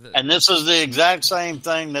think that... And this is the exact same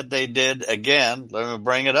thing that they did, again, let me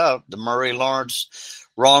bring it up, the Murray Lawrence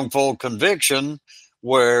wrongful conviction,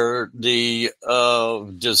 where the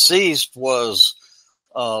deceased was...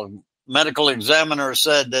 medical examiner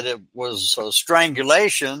said that it was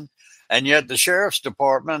strangulation, and yet the sheriff's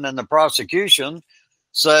department and the prosecution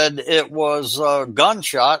said it was a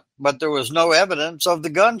gunshot, but there was no evidence of the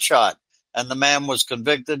gunshot, and the man was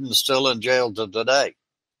convicted and still in jail to today.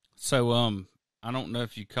 So, I don't know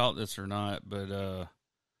if you caught this or not, but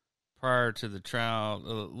prior to the trial,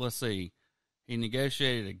 let's see, he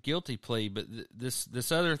negotiated a guilty plea, but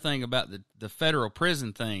this other thing about the federal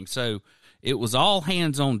prison thing, so it was all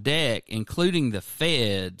hands on deck, including the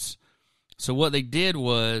feds. So what they did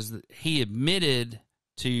was he admitted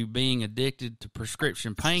to being addicted to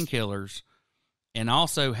prescription painkillers and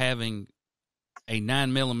also having a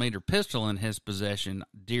 9mm pistol in his possession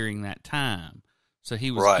during that time. So he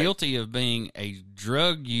was guilty of being a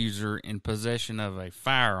drug user in possession of a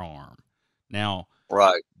firearm. Now,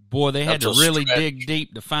 boy, they had to really dig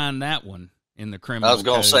deep to find that one in the criminal I was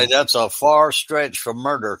going to say that's a far stretch from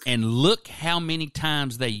murder. And look how many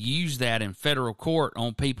times they use that in federal court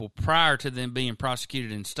on people prior to them being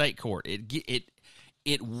prosecuted in state court.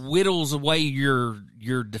 It whittles away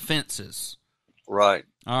your defenses. Right.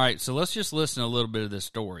 All right, so let's just listen to a little bit of this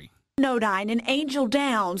story. Nodine and Angel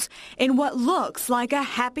Downs in what looks like a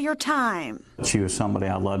happier time. She was somebody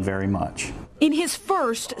I loved very much. In his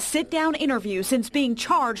first sit-down interview since being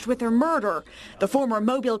charged with her murder, the former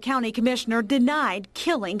Mobile County Commissioner denied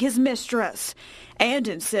killing his mistress and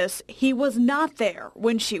insists he was not there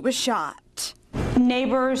when she was shot.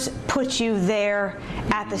 Neighbors put you there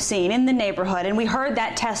at the scene in the neighborhood, and we heard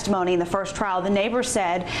that testimony in the first trial. The neighbors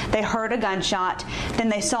said they heard a gunshot, then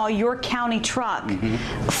they saw your county truck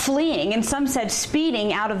fleeing, and some said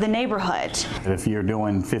speeding out of the neighborhood. If you're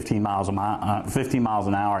doing 15 miles an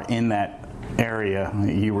hour in that area,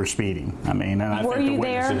 you were speeding. I mean, and I were think you the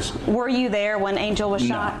witnesses, there? Were you there when Angel was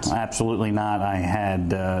shot? No, absolutely not. I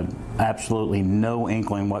had absolutely no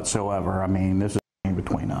inkling whatsoever. I mean, this is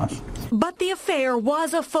between us. But the affair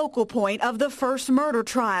was a focal point of the first murder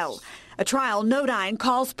trial, a trial Nodine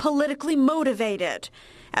calls politically motivated.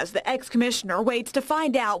 As the ex-commissioner waits to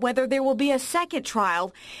find out whether there will be a second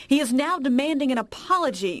trial, he is now demanding an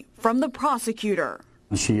apology from the prosecutor.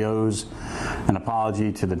 She owes an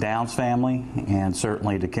apology to the Downs family and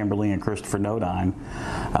certainly to Kimberly and Christopher Nodine.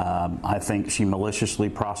 I think she maliciously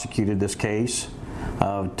prosecuted this case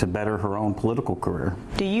to better her own political career.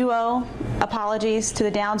 Do you owe apologies to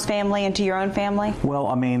the Downs family and to your own family? Well,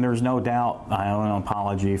 I mean, there's no doubt I owe an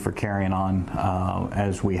apology for carrying on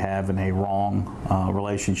as we have in a wrong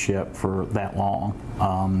relationship for that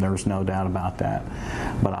long. There's no doubt about that.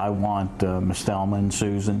 But I want Miss Thelma and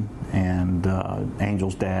Susan and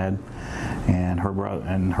Angel's dad and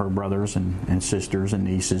her brothers and sisters and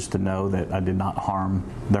nieces to know that I did not harm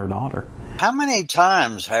their daughter. How many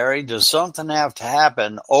times, Harry, does something have to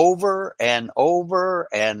happen over and over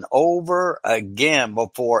and over again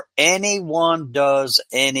before anyone does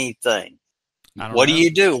anything? What do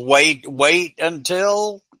you do? Wait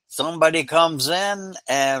until somebody comes in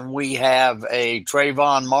and we have a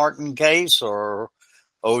Trayvon Martin case or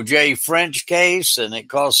O.J. French case, and it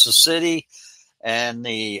costs the city and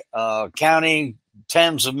the county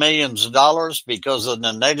tens of millions of dollars because of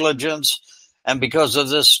the negligence and because of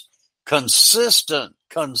this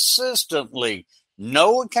consistently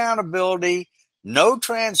no accountability, no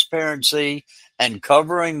transparency, and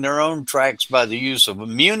covering their own tracks by the use of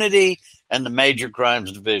immunity and the Major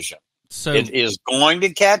Crimes Division. So it is going to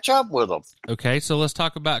catch up with them. Okay, so let's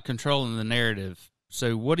talk about controlling the narrative.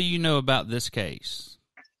 So what do you know about this case?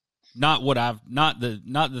 Not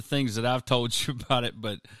the things that I've told you about it,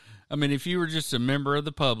 but I mean, if you were just a member of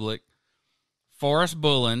the public, Forest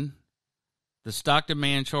Bullin, the Stockton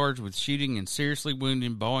man charged with shooting and seriously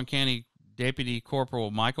wounding Baldwin County Deputy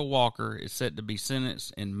Corporal Michael Walker, is set to be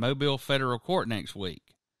sentenced in Mobile Federal Court next week.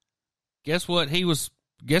 Guess what he was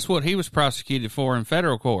prosecuted for in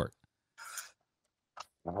federal court?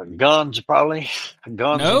 Guns, probably.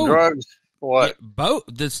 Guns No. and drugs. What? Both.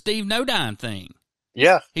 The Steve Nodine thing.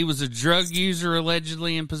 Yeah. He was a drug user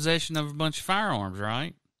allegedly in possession of a bunch of firearms,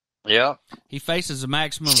 right? Yeah. He faces a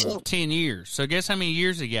maximum of 10 years. So guess how many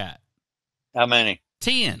years he got? How many?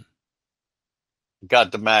 10.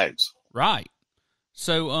 Got the max. Right.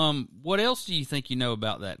 So what else do you think you know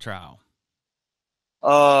about that trial?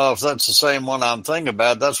 If that's the same one I'm thinking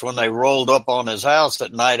about, that's when they rolled up on his house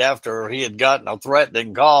at night after he had gotten a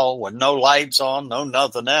threatening call with no lights on, no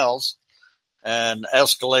nothing else, and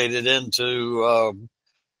escalated into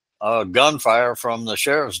gunfire from the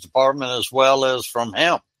sheriff's department as well as from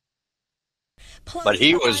him. But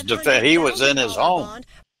he was in his home.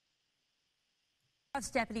 Sheriff's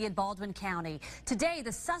Deputy in Baldwin County. Today,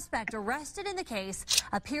 the suspect arrested in the case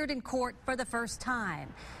appeared in court for the first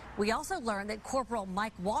time. We also learned that Corporal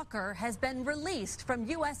Mike Walker has been released from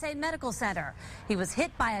USA Medical Center. He was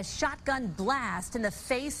hit by a shotgun blast in the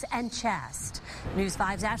face and chest. News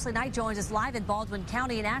 5's Ashley Knight joins us live in Baldwin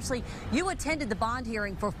County. And Ashley, you attended the bond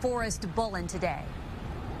hearing for Forest Bullin today.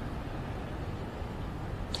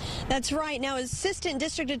 That's right. Now, Assistant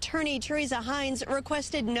District Attorney Teresa Hines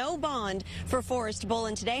requested no bond for Forest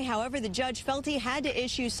Bullin today. However, the judge felt he had to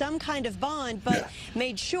issue some kind of bond, but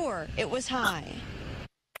made sure it was high.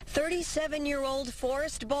 37-year-old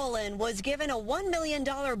Forest Bullin was given a $1 million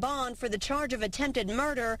bond for the charge of attempted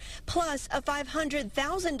murder, plus a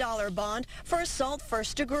 $500,000 bond for assault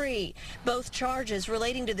first degree, both charges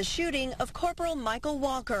relating to the shooting of Corporal Michael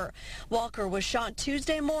Walker. Walker was shot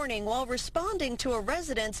Tuesday morning while responding to a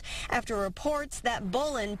residence after reports that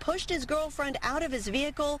Bullin pushed his girlfriend out of his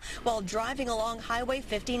vehicle while driving along Highway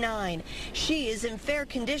 59. She is in fair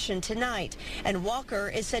condition tonight, and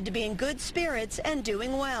Walker is said to be in good spirits and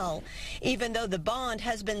doing well. Even though the bond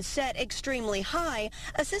has been set extremely high,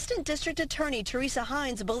 Assistant District Attorney Teresa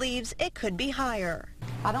Hines believes it could be higher.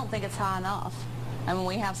 I don't think it's high enough. I mean,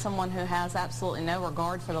 we have someone who has absolutely no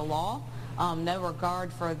regard for the law, no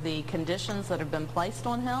regard for the conditions that have been placed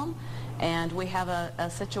on him, and we have a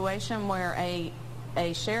situation where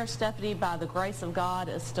a sheriff's deputy, by the grace of God,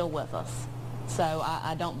 is still with us. So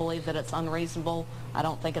I don't believe that it's unreasonable. I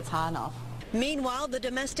don't think it's high enough. Meanwhile, the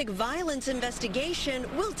domestic violence investigation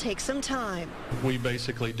will take some time. We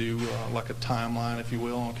basically do like a timeline, if you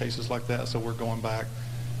will, on cases like that. So we're going back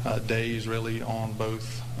days really on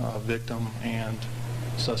both victim and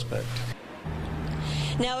suspect.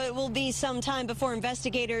 Now, it will be some time before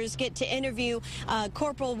investigators get to interview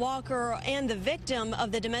Corporal Walker and the victim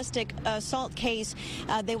of the domestic assault case.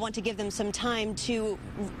 They want to give them some time to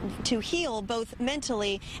heal both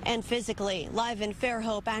mentally and physically. Live in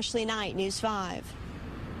Fairhope, Ashley Knight, News 5.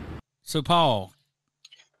 So, Paul,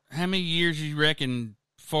 how many years you reckon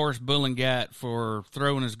Forest Bullin got for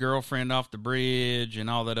throwing his girlfriend off the bridge and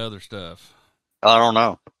all that other stuff? I don't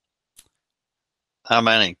know. How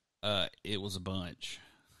many? It was a bunch.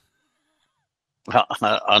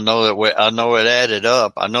 I know that I know it added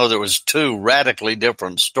up. I know there was two radically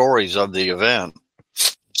different stories of the event.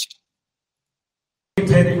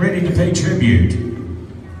 Ready to pay tribute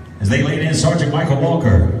as they laid in Sergeant Michael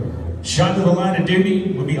Walker, shot to the line of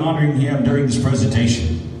duty. We'll be honoring him during this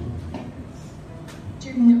presentation.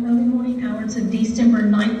 During the early morning hours of December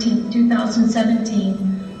 19,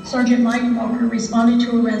 2017. Sergeant Mike Walker responded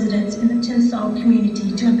to a residence in the Tensaw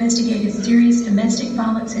community to investigate a serious domestic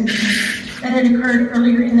violence incident that had occurred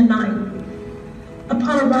earlier in the night.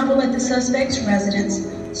 Upon arrival at the suspect's residence,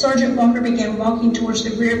 Sergeant Walker began walking towards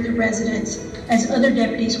the rear of the residence as other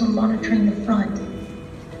deputies were monitoring the front.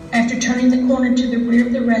 After turning the corner to the rear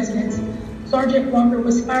of the residence, Sergeant Walker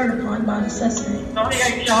was fired upon by the suspect.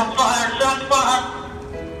 38 shots fired,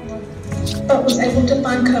 but was able to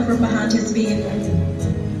find cover behind his vehicle.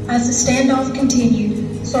 As the standoff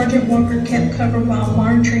continued, Sergeant Walker kept cover while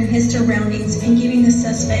monitoring his surroundings and giving the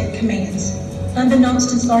suspect commands. Unbeknownst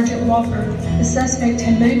to Sergeant Walker, the suspect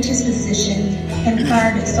had moved his position and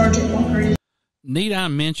fired at Sergeant Walker. Need I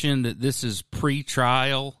mention that this is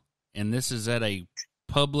pre-trial and this is at a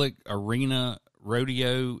public arena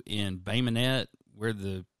rodeo in Bay Minette where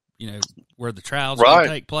the trials will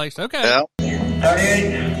take place? Okay. Yeah.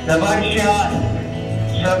 38, the body shot.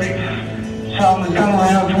 Subject saw him come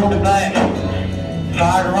around toward the back.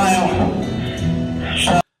 Fired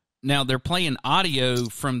around. Now they're playing audio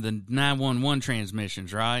from the 911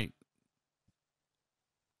 transmissions, right?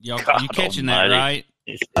 You catching that, right?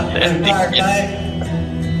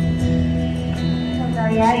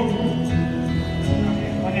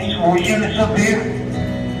 Four units up here.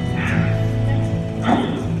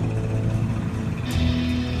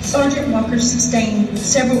 Sergeant Walker sustained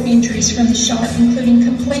several injuries from the shot, including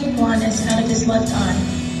complete blindness out of his left eye.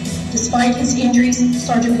 Despite his injuries,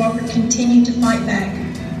 Sergeant Walker continued to fight back,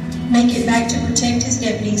 make it back to protect his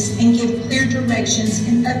deputies, and give clear directions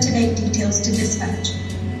and up-to-date details to dispatch.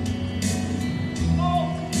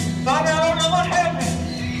 Bobby, I don't know what happened.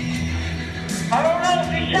 I don't know.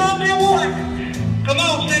 He shot me once. Come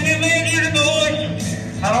on, send me a man here,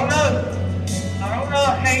 boys. I don't know.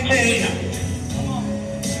 I can't tell you.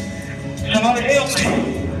 Somebody help me.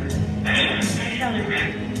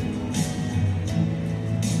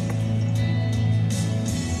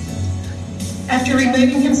 After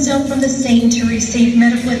removing himself from the scene to receive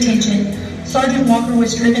medical attention, Sergeant Walker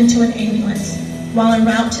was driven to an ambulance. While en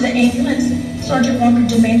route to the ambulance, Sergeant Walker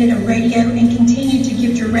demanded a radio and continued to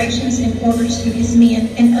give directions and orders to his men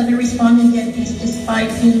and other responding deputies despite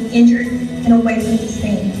being injured and away from the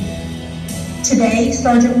scene. Today,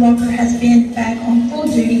 Sergeant Walker has been back on full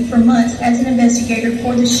duty for months as an investigator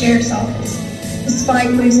for the Sheriff's Office,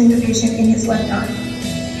 despite losing the vision in his left eye.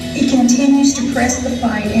 He continues to press the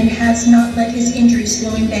fight and has not let his injuries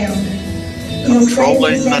slow him down. He is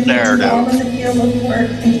Controlling the narrative. all in the field of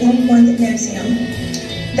work and anyone that knows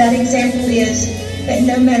him. That example is that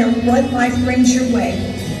no matter what life brings your way,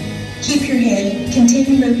 keep your head,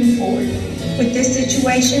 continue moving forward. With this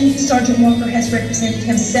situation, Sergeant Walker has represented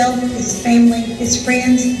himself, his family, his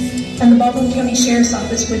friends, and the Baldwin County Sheriff's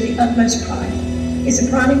Office with the utmost pride. He's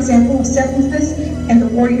a prime example of selflessness and the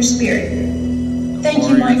warrior spirit. Thank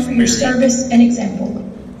you, Mike, for your service and example.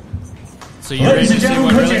 So you ready to see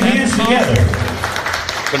what really happened?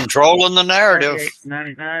 Together. Controlling the narrative.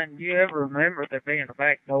 99, you ever remember there being a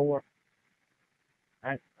back door?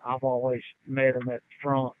 I've always met him at the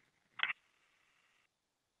front.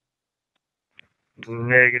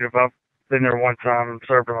 Negative. I've been there one time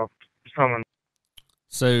serving someone.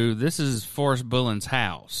 So this is Forest Bullin's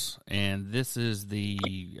house, and this is the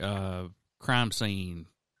crime scene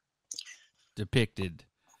depicted.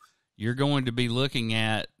 You're going to be looking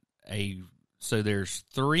at so there's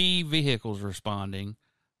 3 vehicles responding.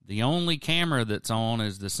 The only camera that's on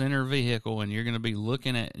is the center vehicle, and you're going to be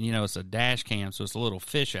looking at, it's a dash cam, so it's a little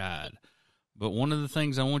fish-eyed. But one of the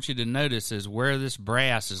things I want you to notice is where this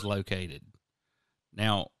brass is located.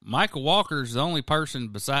 Now, Michael Walker's the only person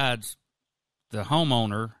besides the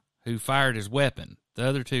homeowner who fired his weapon. The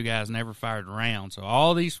other 2 guys never fired a round. So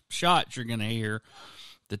all these shots you're going to hear,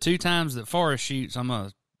 the 2 times that Forrest shoots,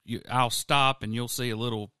 I'll stop and you'll see a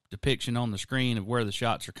little depiction on the screen of where the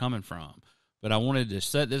shots are coming from. But I wanted to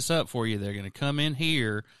set this up for you. They're going to come in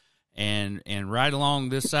here, and right along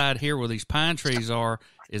this side here where these pine trees are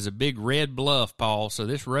is a big red bluff, Paul. So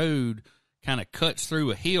this road kind of cuts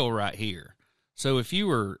through a hill right here. So if you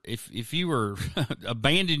were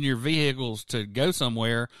abandoning your vehicles to go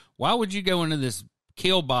somewhere, why would you go into this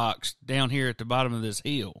kill box down here at the bottom of this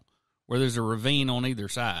hill where there's a ravine on either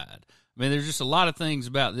side? I mean, there's just a lot of things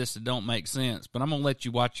about this that don't make sense, but I'm going to let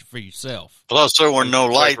you watch it for yourself. Plus, there were no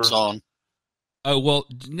lights on. Oh, well,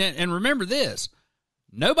 and remember this.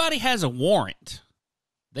 Nobody has a warrant.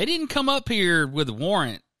 They didn't come up here with a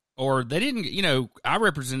warrant. Or they didn't, I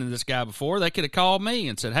represented this guy before. They could have called me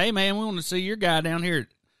and said, hey, man, we want to see your guy down here at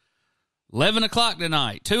 11 o'clock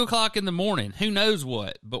tonight, 2 o'clock in the morning, who knows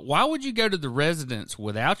what. But why would you go to the residence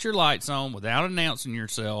without your lights on, without announcing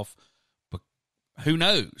yourself? But who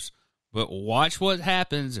knows? But watch what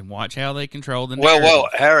happens and watch how they control the narrative. Well,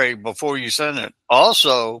 Harry, before you send it,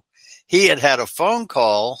 also, he had a phone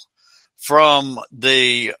call from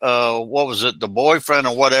the, the boyfriend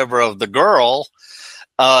or whatever of the girl,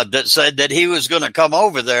 that said that he was going to come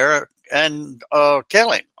over there and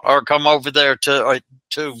kill him, or come over there to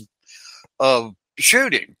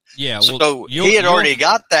shoot him. Yeah. Well, so he had already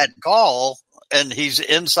got that call, and he's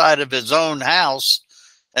inside of his own house,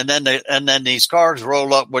 and then these cars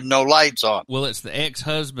roll up with no lights on. Well, it's the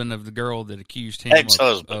ex-husband of the girl that accused him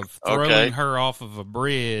of throwing her off of a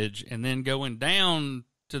bridge and then going down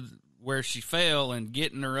to where she fell and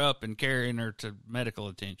getting her up and carrying her to medical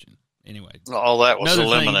attention. Anyway, all that was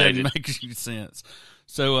eliminated. Thing doesn't make any sense.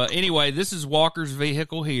 So anyway, this is Walker's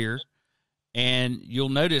vehicle here, and you'll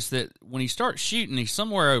notice that when he starts shooting, he's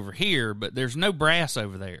somewhere over here, but there's no brass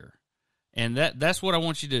over there, and that's what I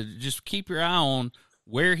want you to just keep your eye on,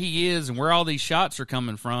 where he is and where all these shots are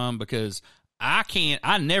coming from, because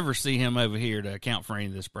I never see him over here to account for any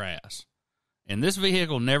of this brass, and this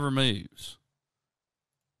vehicle never moves.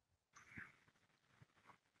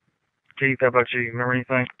 Keith, how about you? Remember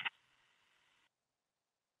anything?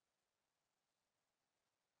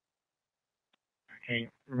 I can't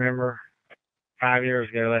remember. 5 years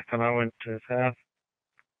ago, last time I went to his house.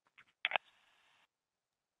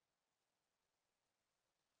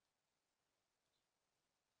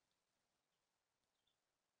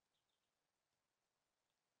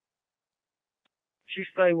 She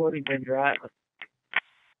say what he been driving.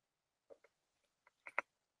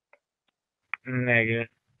 Negative.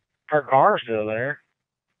 Her car's still there.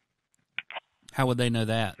 How would they know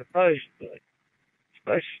that? Supposed to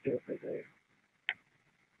still be there.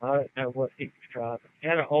 I don't know what he was driving. He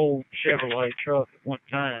had an old Chevrolet truck at one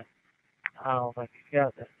time. I don't think he's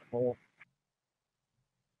got that anymore.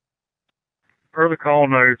 Early call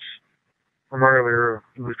notes from earlier,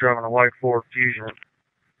 he was driving a white Ford Fusion.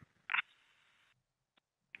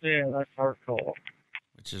 Yeah, that's her car.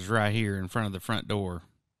 Which is right here in front of the front door.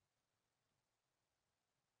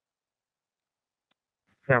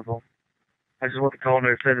 Simple. That's just what the call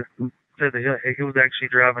note said. It said that he was actually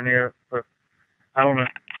driving it, but I don't know.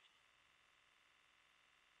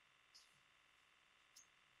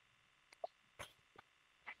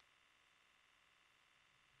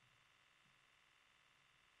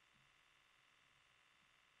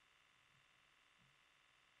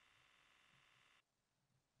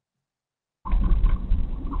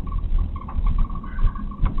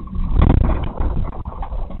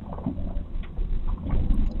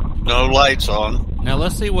 No lights on. Now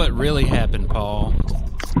let's see what really happened, Paul.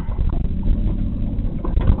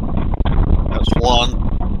 That's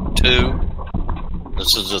 1, 2.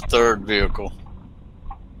 This is the third vehicle.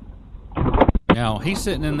 Now, he's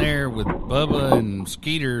sitting in there with Bubba and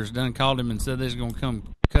Skeeters done called him and said they're going to come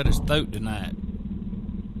cut his throat tonight.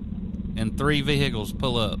 And 3 vehicles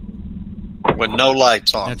pull up. With no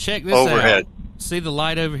lights on. Now check this overhead. out. See the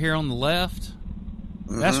light over here on the left?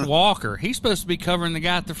 Mm-hmm. That's Walker. He's supposed to be covering the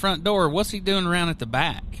guy at the front door. What's he doing around at the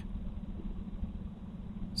back?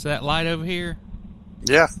 See that light over here?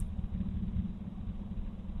 Yeah.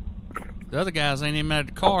 The other guys ain't even at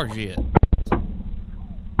the cars yet.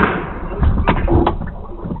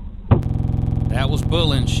 That was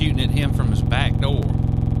Bullin shooting at him from his back door.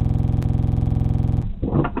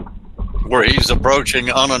 Where he's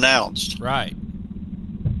approaching unannounced. Right.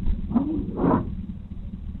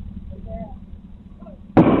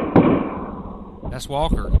 That's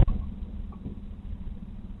Walker.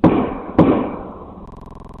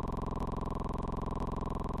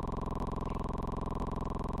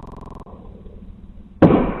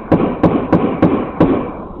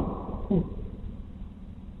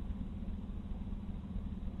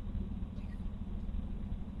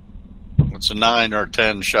 It's a 9 or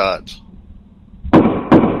 10 shots.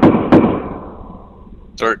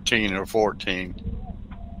 13 or 14.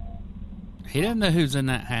 He doesn't know who's in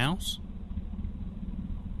that house.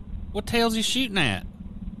 What tail's he shooting at?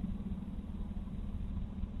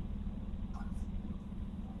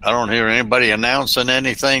 I don't hear anybody announcing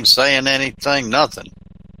anything, saying anything, nothing.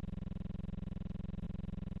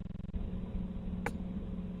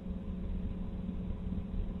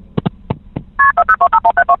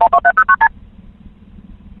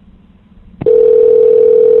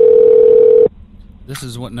 This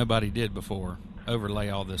is what nobody did before. Overlay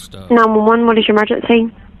all this stuff. 911, what is your emergency?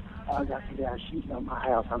 I got some guys shooting up my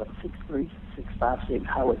house on 63656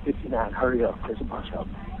 Highway 59. Hurry up, there's a bunch of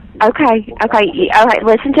them. Okay. All right,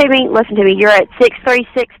 listen to me. You're at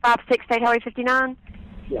 63656 State Highway 59?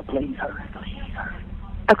 Yeah, please hurry.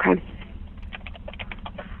 Okay.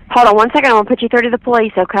 Hold on 1 second. I'm going to put you through to the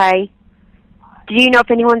police, okay? Do you know if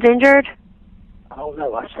anyone's injured? I don't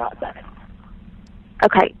know. I shot that.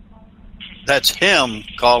 Okay. That's him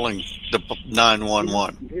calling the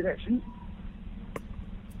 911. You hear that shoot?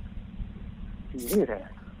 You hear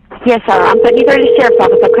that? Yes, sir. I'm putting you through to the sheriff's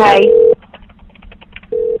office, okay?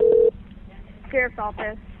 Sheriff's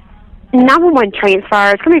office. 911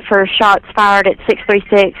 transfer. It's going to be for shots fired at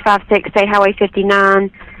 63656 State Highway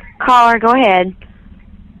 59. Caller, go ahead.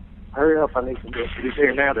 Hurry up. I need some deputies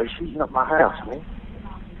here now. They're shooting up my house, man.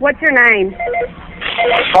 What's your name?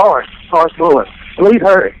 Forest Bullin. Please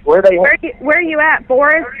hurry. Where are they at? Where are you at,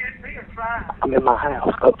 Forrest? I'm in my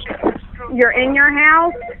house upstairs. You're in your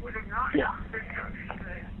house? Yeah.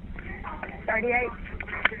 38.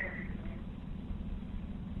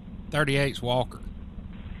 38's Walker.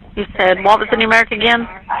 You said, what was the numeric again?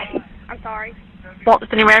 I'm sorry. What was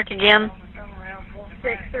the numeric again?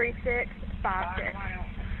 63656.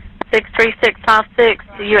 63656,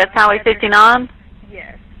 U.S. Highway 59?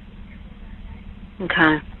 Yes.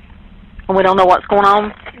 Okay. And we don't know what's going on?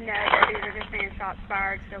 No, these are just being shots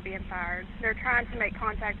fired, still being fired. They're trying to make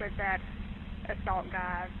contact with that assault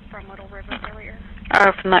guy from Little River earlier.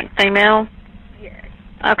 Oh, from that female? Yes.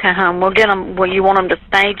 Okay, hon. We'll get them. Will you want them to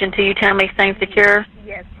stage until you tell me things secure?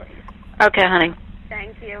 Yes, please. Okay, honey.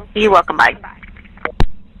 Thank you. You're welcome. Bye. Bye.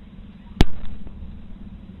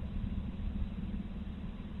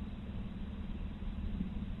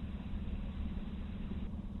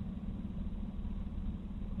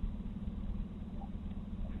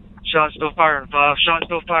 Shots still firing. 5. Shots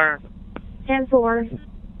still firing. 10-4.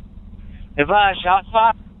 Advise, shots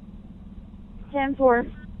fired. 10-4.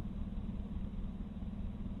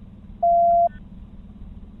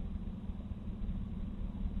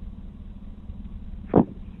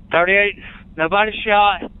 .38. Nobody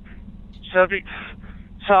shot. Subject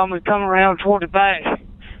saw me come around toward the back.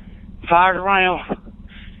 Fired around.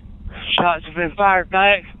 Shots have been fired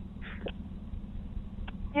back.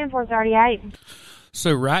 10-4-38.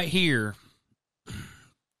 So right here,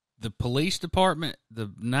 the police department, the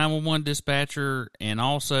 911 dispatcher, and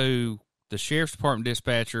also the sheriff's department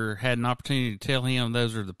dispatcher had an opportunity to tell him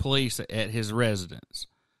those are the police at his residence.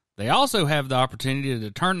 They also have the opportunity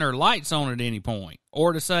to turn their lights on at any point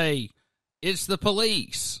or to say, it's the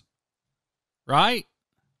police. Right?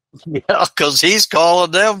 Yeah, because he's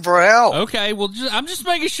calling them for help. Okay, well, I'm just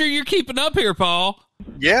making sure you're keeping up here, Paul.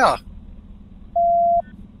 Yeah.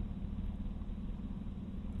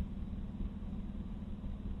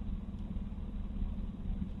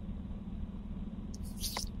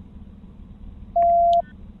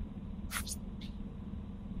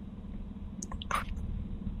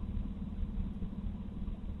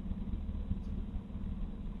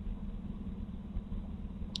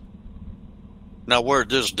 Now, where'd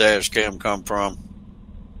this dash cam come from?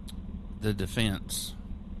 The defense.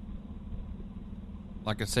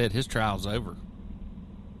 Like I said, his trial's over.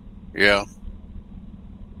 Yeah.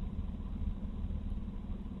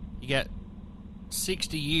 He got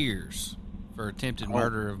 60 years for attempted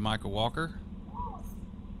murder of Michael Walker.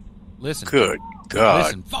 Listen. Good God.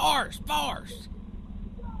 Listen. Farce.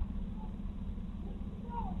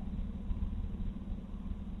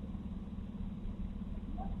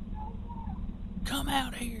 Come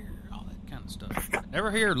out here. All that kind of stuff.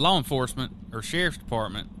 Never hear law enforcement or sheriff's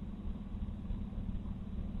department.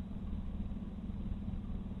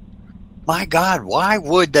 My God, why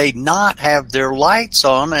would they not have their lights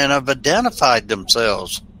on and have identified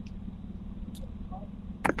themselves?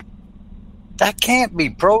 That can't be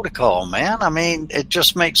protocol, man. I mean, it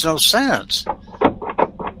just makes no sense.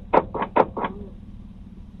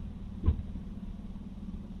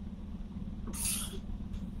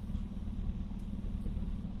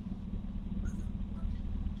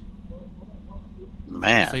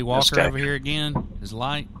 Man, see Walker over here again? His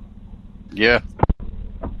light? Yeah.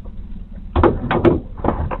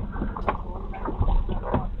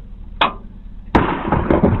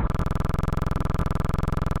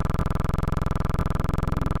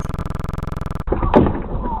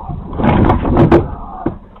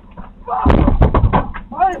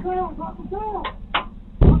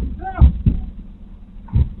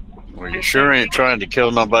 Well, you sure ain't trying to kill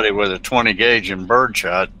nobody with a 20 gauge and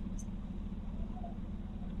birdshot.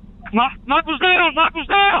 Knuckles down! Knuckles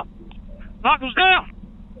down! Knuckles down!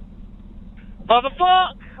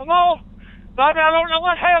 Motherfucker! Come on! Baby, I don't know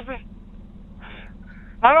what happened.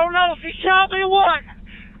 I don't know if he shot me or what.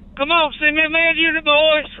 Come on, send me a man unit,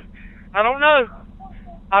 boys. I don't know.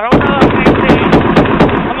 I can't see it.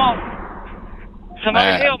 Come on.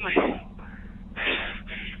 Somebody help me.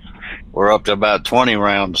 We're up to about 20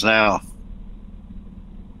 rounds now.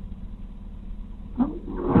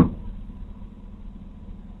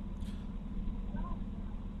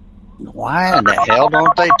 Why in the hell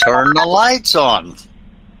don't they turn the lights on?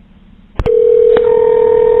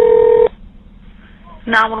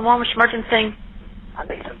 911, what's emergency? I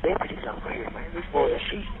need some deputies over here, man. These boys are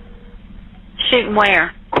shooting. Shooting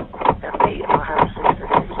where? At me at my house,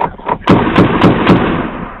 636.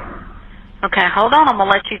 Okay, hold on. I'm going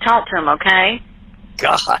to let you talk to him, okay?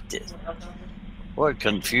 God, what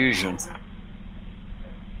confusion.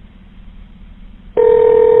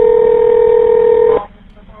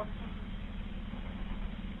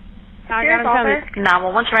 I got him coming.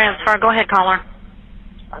 911 transfer. Go ahead, caller.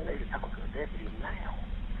 I need to talk to a deputy now.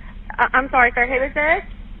 I'm sorry, sir. Who is this?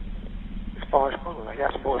 It's Forest Bullin. I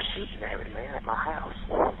got some boys shooting at me, man, at my house.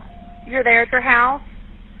 You're there at your house?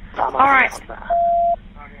 All right.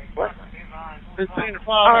 What?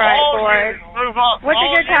 All right, Forrest. What's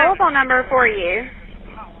a good telephone number for you?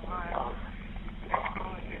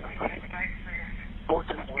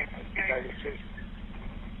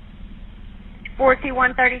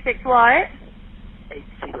 42136 what?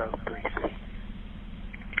 8036.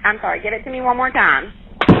 I'm sorry, get it to me one more time.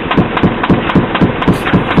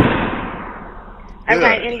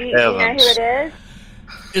 Okay, and do you know who it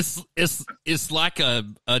is? It's like a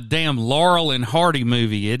damn Laurel and Hardy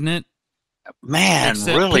movie, isn't it? Man,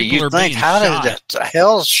 Except really, you think, how did the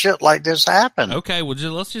hell shit like this happen? Okay, well,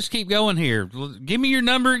 let's just keep going here. Give me your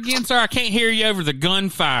number again, sir. I can't hear you over the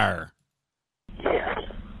gunfire. Yes.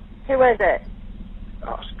 Who is it?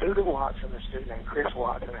 Student Watson, a student named Chris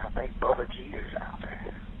Watson, and I think Bubba Jeter's out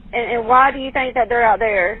there. And why do you think that they're out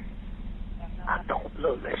there? I don't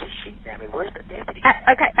look. There's a sheet at me. Where's the deputy?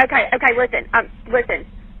 Okay. Listen.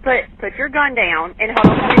 Put your gun down and hold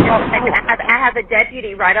on just a second. I have a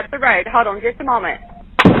deputy right up the road. Hold on just a moment.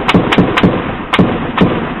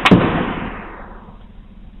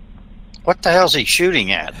 What the hell's he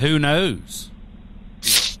shooting at? Who knows?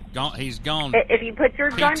 He's gone. If you put your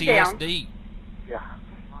gun down. PTSD. Yeah.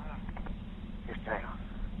 It's down.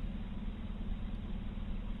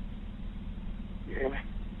 You hear me?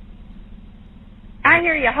 I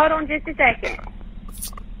hear you. Hold on just a second.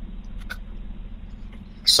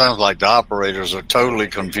 Sounds like the operators are totally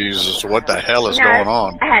confused as to what the hell is going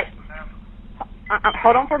on.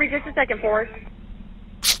 Hold on for me just a second, Forrest.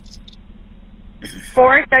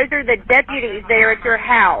 Forrest, those are the deputies there at your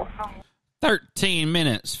house. 13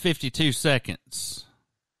 minutes, 52 seconds.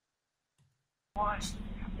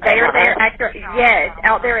 They are there yes,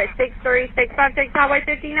 out there at 63656 Highway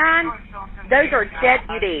 59. Those are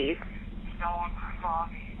deputies.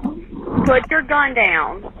 Put your gun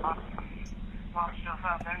down.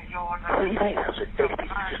 Just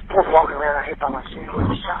walking around out here by myself with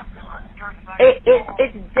a shotgun.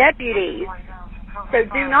 It's deputies. So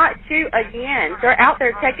do not shoot again. They're out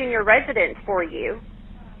there checking your residence for you.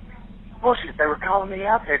 Bullshit, they were calling me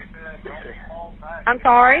out there. I'm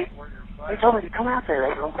sorry? They told me to come out there. They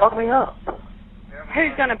were going to fuck me up.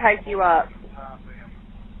 Who's going to poke you up?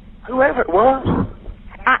 Whoever it was.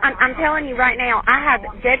 I'm telling you right now, I have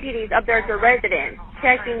deputies up there at your residence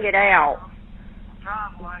checking it out.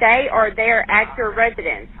 They are there at your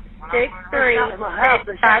residence.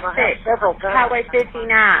 63656 Highway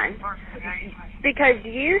 59. Because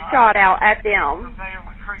you shot out at them.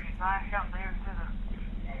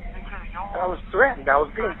 I was threatened. I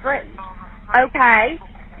was being threatened. Okay.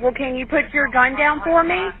 Well, can you put your gun down for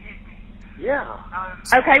me? Yeah.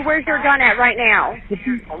 Okay, where's your gun at right now?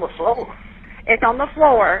 On the floor. It's on the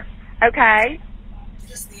floor. Okay.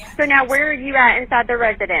 So now where are you at inside the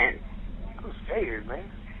residence? I'm scared, man.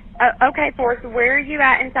 Okay, Forrest, where are you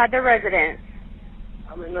at inside the residence?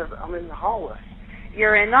 I'm in the hallway.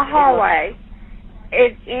 You're in the hallway.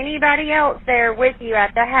 Is anybody else there with you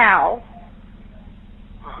at the house?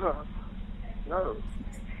 No.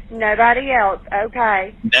 Nobody else.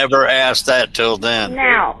 Okay. Never asked that till then.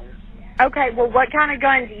 Now, okay, well, what kind of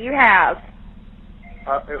gun do you have?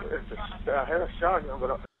 I had a shotgun,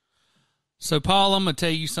 but... So, Paul, I'm going to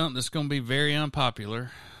tell you something that's going to be very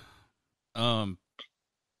unpopular. I've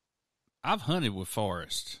hunted with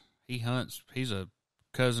Forrest. He hunts. He's a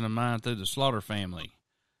cousin of mine through the Slaughter family.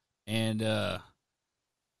 And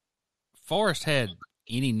Forrest had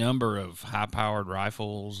any number of high-powered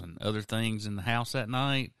rifles and other things in the house that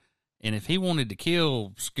night. And if he wanted to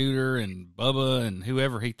kill Scooter and Bubba and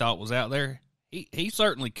whoever he thought was out there, he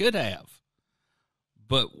certainly could have.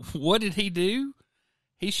 But what did he do?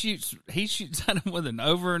 He shoots at him with an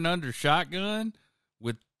over and under shotgun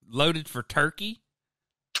with loaded for turkey.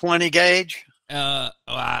 20 gauge?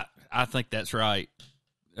 I think that's right.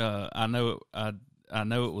 I know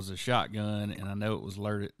it was a shotgun, and I know it was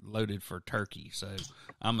loaded for turkey. So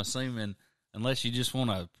I'm assuming, unless you just want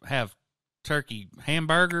to have turkey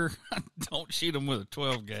hamburger, don't shoot them with a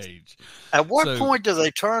 12 gauge. At what point do they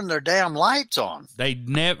turn their damn lights on? They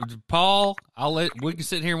never. Paul, we can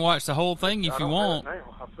sit here and watch the whole thing if you want. No,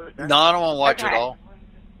 I don't want to watch it all.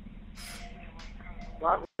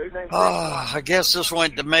 I guess this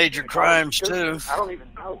went to major crimes too. I don't even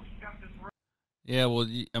know. Yeah, well,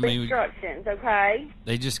 I mean, instructions, okay?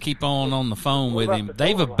 They just keep on the phone with him.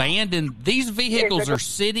 They've abandoned these vehicles. Are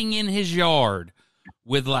sitting in his yard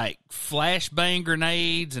with like flashbang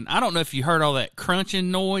grenades, and I don't know if you heard all that crunching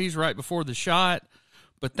noise right before the shot,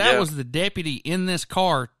 but that was the deputy in this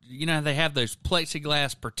car. You know, they have those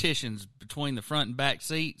plexiglass partitions between the front and back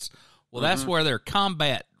seats. Well, that's where their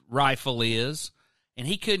combat rifle is, and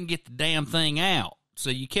he couldn't get the damn thing out. So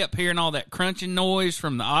you kept hearing all that crunching noise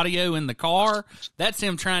from the audio in the car. That's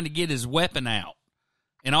him trying to get his weapon out.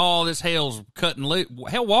 And all this hell's cutting loose.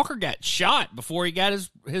 Hell, Walker got shot before he got his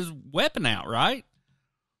weapon out, right?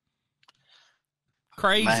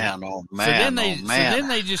 Crazy. Man, oh man, so then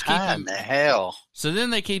they just keep him. The hell. So then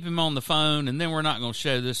they keep him on the phone, and then we're not going to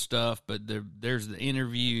show this stuff, but there's the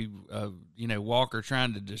interview of, Walker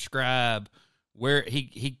trying to describe where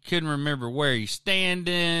he couldn't remember where he's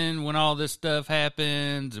standing when all this stuff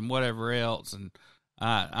happens and whatever else. And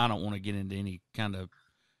I don't want to get into any kind of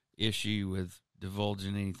issue with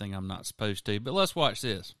divulging anything I'm not supposed to, but let's watch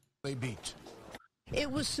this. Bay Beach. It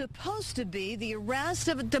was supposed to be the arrest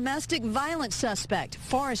of a domestic violence suspect,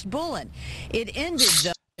 Forest Bullin. It ended,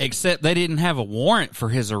 though. Except they didn't have a warrant for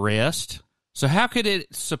his arrest. So how could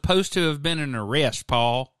it supposed to have been an arrest,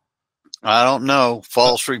 Paul? I don't know.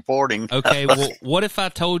 False reporting. Okay, well, what if I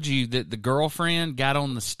told you that the girlfriend got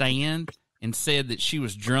on the stand and said that she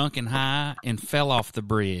was drunk and high and fell off the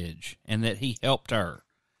bridge and that he helped her?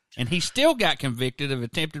 And he still got convicted of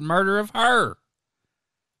attempted murder of her.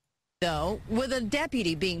 Though, with a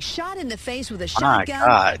deputy being shot in the face with a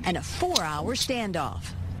shotgun and a 4-hour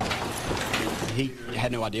standoff. He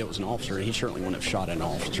had no idea it was an officer, and he certainly wouldn't have shot an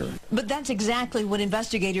officer. But that's exactly what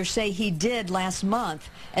investigators say he did last month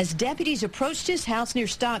as deputies approached his house near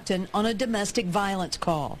Stockton on a domestic violence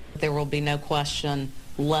call. There will be no question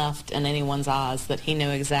left in anyone's eyes that he knew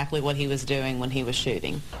exactly what he was doing when he was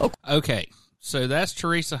shooting. Okay, so that's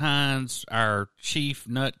Teresa Hines, our chief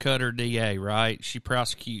nutcutter DA, right? She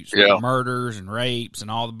prosecutes murders and rapes and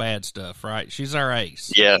all the bad stuff, right? She's our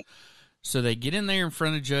ace. Yeah. So they get in there in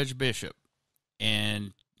front of Judge Bishop,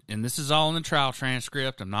 and this is all in the trial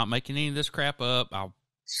transcript. I'm not making any of this crap up. I'll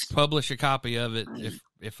publish a copy of it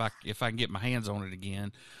if I can get my hands on it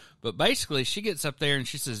again. But basically, she gets up there and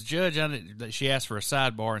she says, Judge, she asked for a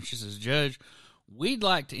sidebar, and she says, Judge, we'd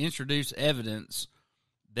like to introduce evidence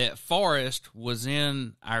that Forrest was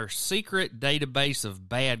in our secret database of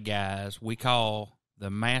bad guys we call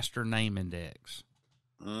the Master Name Index.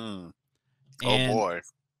 Oh, boy.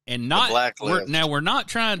 And we're not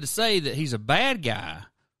trying to say that he's a bad guy.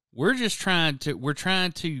 We're just I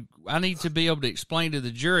need to be able to explain to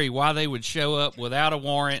the jury why they would show up without a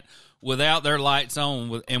warrant, without their lights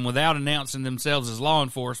on, and without announcing themselves as law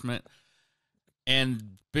enforcement.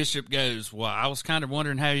 And Bishop goes, well, I was kind of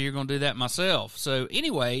wondering how you're going to do that myself. So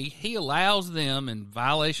anyway, he allows them, in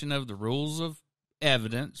violation of the rules of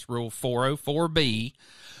evidence, Rule 404B.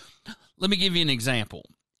 Let me give you an example.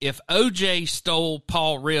 If OJ stole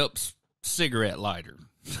Paul Ripp's cigarette lighter,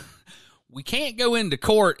 we can't go into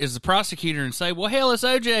court as the prosecutor and say, well, hell, it's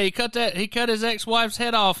OJ. He cut his ex-wife's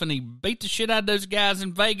head off and he beat the shit out of those guys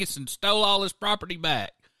in Vegas and stole all his property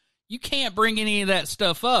back. You can't bring any of that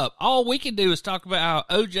stuff up. All we can do is talk about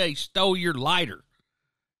how OJ stole your lighter.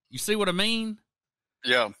 You see what I mean?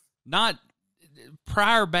 Yeah.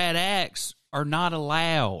 Prior bad acts are not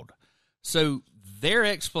allowed. So their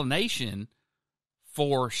explanation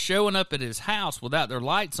for showing up at his house without their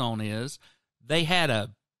lights on is they had a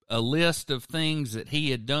list of things that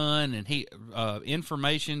he had done, and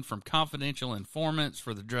information from confidential informants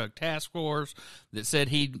for the Drug Task Force that said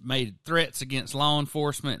he'd made threats against law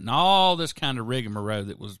enforcement and all this kind of rigmarole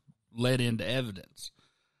that was led into evidence.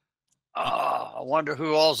 I wonder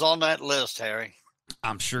who all's on that list, Harry.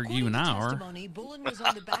 I'm sure you and I are. Bullin was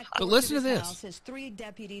on the back but listen to this. House as 3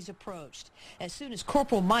 deputies approached. As soon as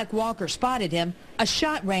Corporal Mike Walker spotted him, a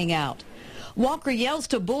shot rang out. Walker yells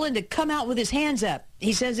to Bullin to come out with his hands up.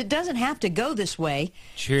 He says it doesn't have to go this way.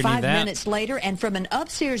 5 minutes later, and from an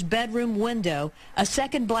upstairs bedroom window, a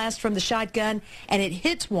second blast from the shotgun, and it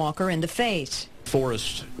hits Walker in the face.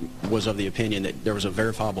 Forrest was of the opinion that there was a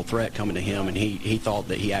verifiable threat coming to him, and he thought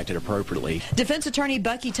that he acted appropriately. Defense attorney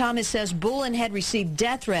Bucky Thomas says Bullin had received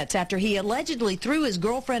death threats after he allegedly threw his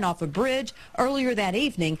girlfriend off a bridge earlier that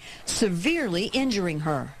evening, severely injuring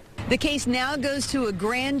her. The case now goes to a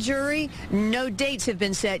grand jury. No dates have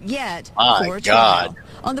been set yet for a trial.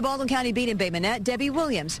 On the Baldwin County beat in Bay Minette, Debbie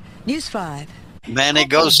Williams, News 5. Man, it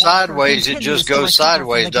goes sideways. It just goes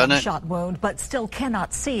sideways, doesn't it? Shot wound, but still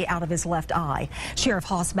cannot see out of his left eye. Sheriff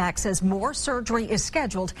Huey Mack says more surgery is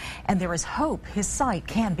scheduled, and there is hope his sight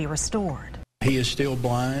can be restored. He is still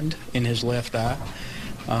blind in his left eye.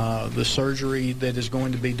 The surgery that is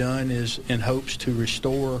going to be done is in hopes to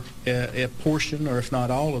restore a portion, or if not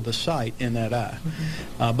all, of the sight in that eye.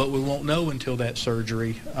 But we won't know until that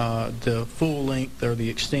surgery the full length or the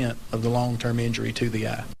extent of the long-term injury to the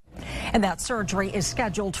eye. And that surgery is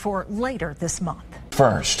scheduled for later this month.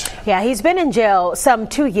 Yeah, he's been in jail some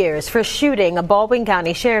 2 years for shooting a Baldwin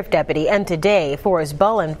County Sheriff Deputy, and today Forest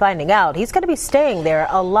Bullin finding out he's going to be staying there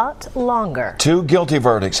a lot longer. 2 guilty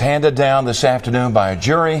verdicts handed down this afternoon by a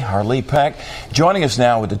jury. Our Lee Peck joining us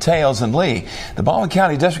now with details. And Lee, the Baldwin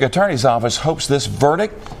County District Attorney's Office hopes this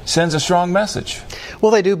verdict sends a strong message.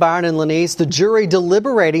 Well, they do, Byron and Lenise. The jury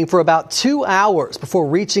deliberating for about 2 hours before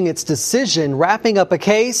reaching its decision, wrapping up a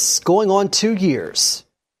case going on 2 years.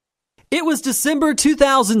 It was December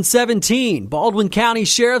 2017. Baldwin County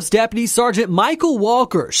Sheriff's Deputy Sergeant Michael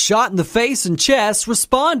Walker shot in the face and chest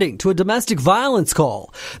responding to a domestic violence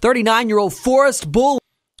call. 39-year-old Forest Bullin.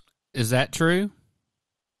 Is that true?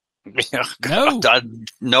 No.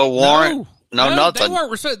 No warrant. No nothing. They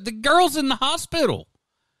weren't. The girls in the hospital.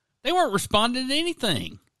 They weren't responding to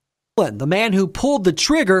anything. Bullin, the man who pulled the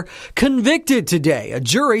trigger, convicted today. A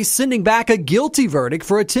jury sending back a guilty verdict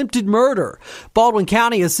for attempted murder. Baldwin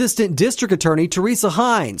County Assistant District Attorney Teresa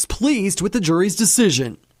Hines pleased with the jury's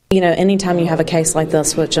decision. You know, anytime you have a case like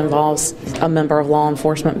this, which involves a member of law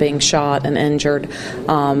enforcement being shot and injured,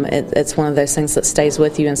 it's one of those things that stays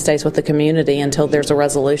with you and stays with the community until there's a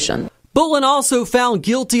resolution. Bullin also found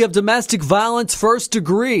guilty of domestic violence first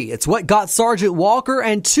degree. It's what got Sergeant Walker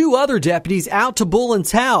and 2 other deputies out to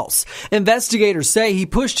Bullin's house. Investigators say he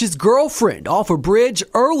pushed his girlfriend off a bridge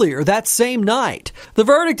earlier that same night. The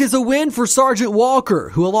verdict is a win for Sergeant Walker,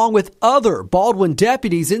 who along with other Baldwin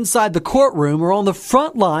deputies inside the courtroom are on the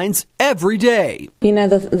front lines every day. You know,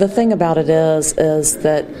 the thing about it is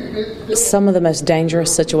that some of the most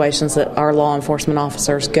dangerous situations that our law enforcement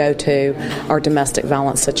officers go to are domestic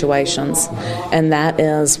violence situations. And that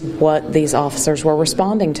is what these officers were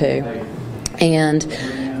responding to. And,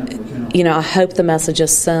 you know, I hope the message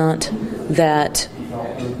is sent that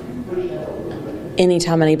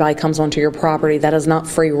anytime anybody comes onto your property, that is not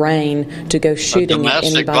free reign to go shooting at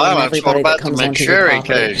anybody and everybody that comes onto your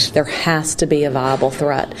property. There has to be a viable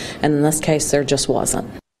threat. And in this case, there just wasn't.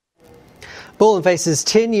 Bullin faces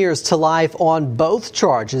 10 years to life on both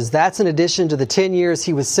charges. That's in addition to the 10 years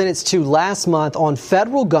he was sentenced to last month on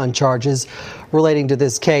federal gun charges relating to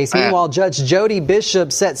this case. Meanwhile, Judge Jody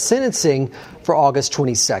Bishop set sentencing for August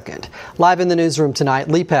 22nd. Live in the newsroom tonight,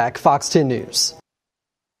 Lee Peck, Fox 10 News.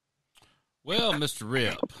 Well, Mr.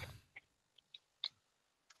 Rip.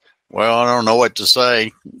 Well, I don't know what to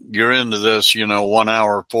say. You're into this, 1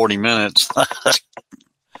 hour, 40 minutes.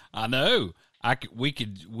 I know. We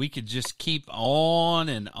could just keep on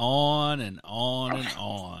and on and on and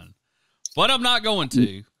on, but I'm not going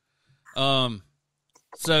to.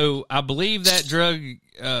 So I believe that drug,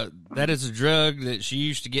 that is a drug that she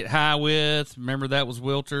used to get high with. Remember, that was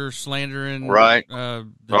Wilter slandering, right?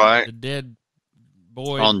 The dead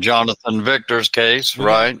boy on Jonathan Victor's case,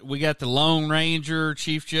 right? We got the Lone Ranger,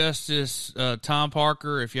 Chief Justice Tom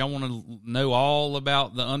Parker. If y'all want to know all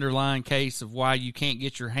about the underlying case of why you can't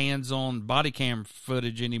get your hands on body cam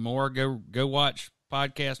footage anymore, go watch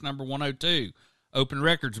podcast number 102, Open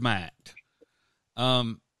Records Act.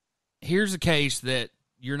 Here's a case that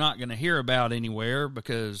you're not going to hear about anywhere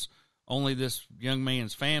because only this young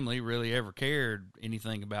man's family really ever cared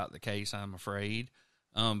anything about the case, I'm afraid.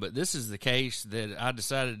 But this is the case that I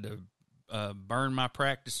decided to burn my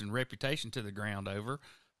practice and reputation to the ground over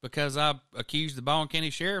because I accused the Baldwin County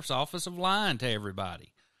Sheriff's Office of lying to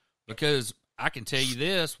everybody. Because I can tell you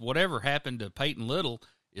this, whatever happened to Peyton Little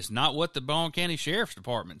is not what the Baldwin County Sheriff's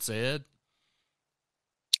Department said.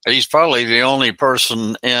 He's probably the only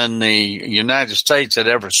person in the United States that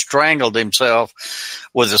ever strangled himself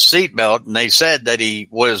with a seatbelt, and they said that he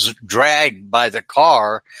was dragged by the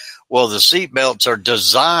car. Well, the seatbelts are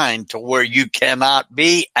designed to where you cannot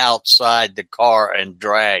be outside the car and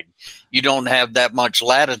drag. You don't have that much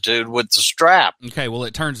latitude with the strap. Okay, well,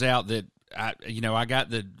 it turns out that I got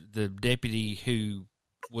the deputy who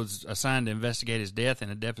was assigned to investigate his death in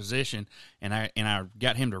a deposition, and I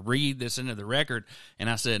got him to read this into the record, and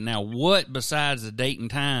I said, now what besides the date and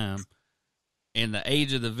time and the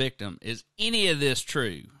age of the victim, is any of this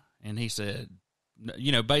true? And he said,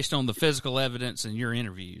 based on the physical evidence in your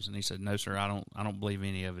interviews. And he said, no, sir, I don't believe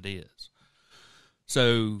any of it is.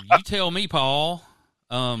 So you tell me, Paul,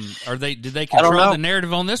 did they control the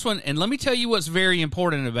narrative on this one? And let me tell you what's very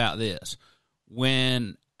important about this.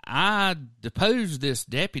 When I deposed this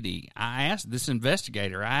deputy, I asked this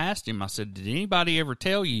investigator, I said, did anybody ever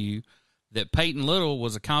tell you that Peyton Little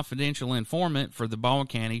was a confidential informant for the Baldwin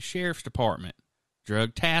County Sheriff's Department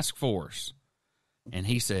Drug Task Force? And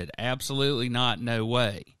he said, absolutely not, no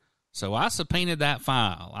way. So I subpoenaed that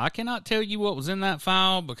file. I cannot tell you what was in that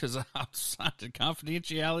file because I signed a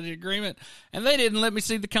confidentiality agreement, and they didn't let me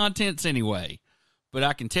see the contents anyway. But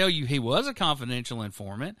I can tell you he was a confidential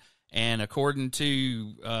informant, and according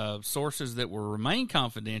to sources that will remain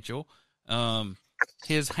confidential,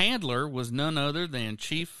 his handler was none other than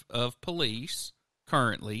Chief of Police,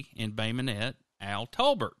 currently in Bay Minette, Al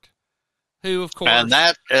Tolbert. Who, of course, and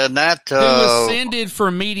that who ascended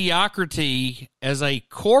from mediocrity as a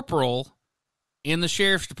corporal in the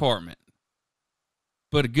sheriff's department,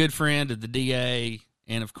 but a good friend of the DA,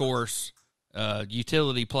 and of course,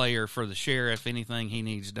 utility player for the sheriff. Anything he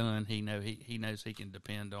needs done, he knows he can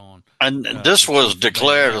depend on. And this was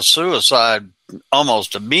declared a suicide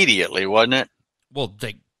almost immediately, wasn't it? Well,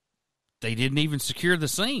 they didn't even secure the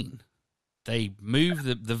scene. They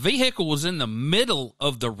moved the vehicle was in the middle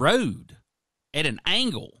of the road at an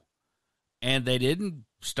angle, and they didn't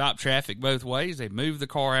stop traffic both ways. They moved the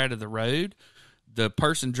car out of the road. The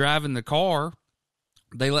person driving the car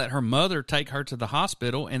they let her mother take her to the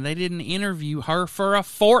hospital, and they didn't interview her for a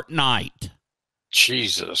fortnight.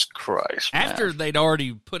 Jesus Christ. After man. they'd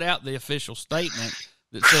already put out the official statement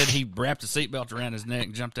that said he wrapped a seatbelt around his neck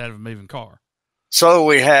and jumped out of a moving car. So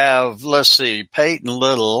we have, let's see, Peyton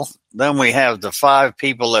Little. Then we have the 5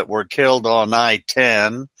 people that were killed on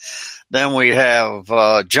I-10. Then we have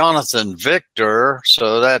Jonathan Victor.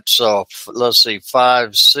 So that's, let's see,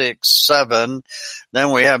 5, 6, 7.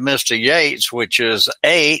 Then we have Mr. Yates, which is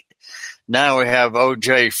 8. Now we have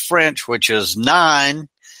O.J. French, which is 9.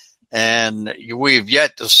 And we've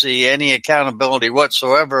yet to see any accountability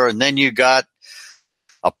whatsoever. And then you got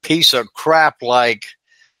a piece of crap like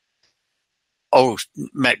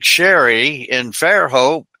McSherry in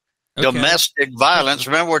Fairhope, domestic violence.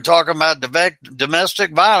 Remember, we're talking about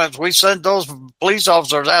domestic violence. We sent those police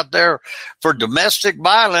officers out there for domestic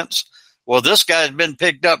violence. Well, this guy's been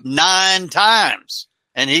picked up 9 times,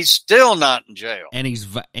 and he's still not in jail. And he's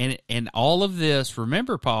and all of this.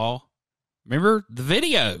 Remember, Paul. Remember the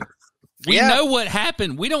video. We know what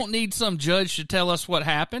happened. We don't need some judge to tell us what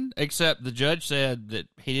happened, except the judge said that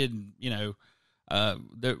he didn't,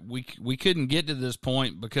 that we couldn't get to this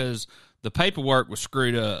point because the paperwork was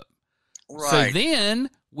screwed up. Right. So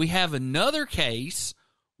then we have another case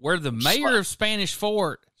where the mayor of Spanish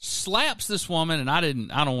Fort slaps this woman, and I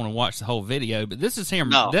don't want to watch the whole video, but this is him.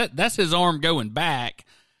 No. That's his arm going back,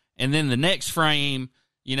 and then the next frame,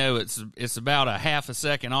 it's about a half a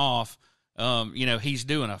second off. He's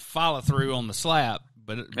doing a follow-through on the slap.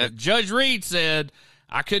 But Judge Reed said,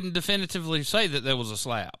 I couldn't definitively say that there was a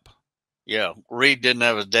slap. Yeah, Reed didn't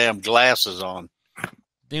have his damn glasses on.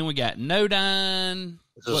 Then we got Nodine.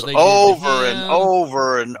 Over and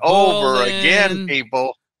over and over again,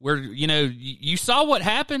 people. Where, you saw what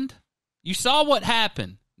happened? You saw what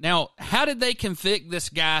happened. Now, how did they convict this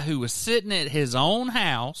guy who was sitting at his own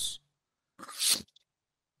house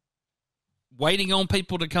waiting on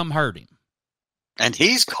people to come hurt him? And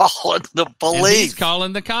he's calling the police. And he's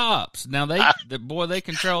calling the cops. Now, they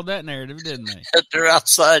controlled that narrative, didn't they? They're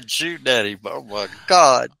outside shooting at him. Oh, my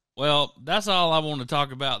God. Well, that's all I want to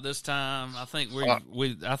talk about this time. I think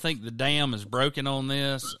I think the dam is broken on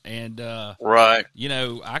this, and right.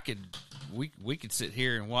 We could sit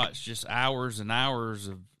here and watch just hours and hours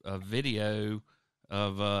of video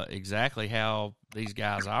of exactly how these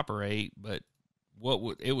guys operate, but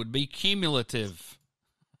it would be cumulative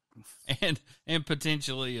and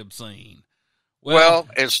potentially obscene. Well,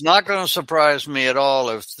 it's not going to surprise me at all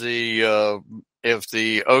if the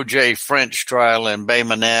O.J. French trial in Bay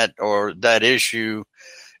Minette or that issue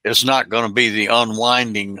is not going to be the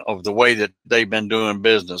unwinding of the way that they've been doing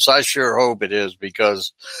business. I sure hope it is,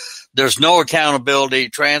 because there's no accountability,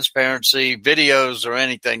 transparency, videos, or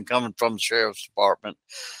anything coming from the sheriff's department.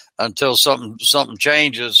 Until something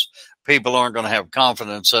changes, people aren't going to have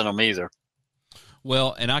confidence in them either.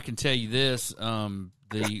 Well, and I can tell you this,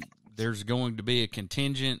 there's going to be a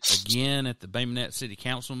contingent again at the Bay Minette City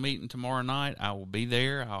Council meeting tomorrow night. I will be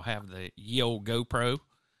there. I'll have the ye old GoPro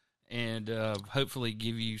and hopefully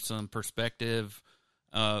give you some perspective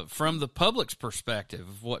from the public's perspective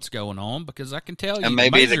of what's going on, because I can tell you, and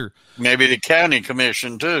maybe the county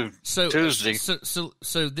commission too. Tuesday.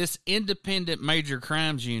 So this independent major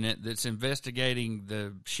crimes unit that's investigating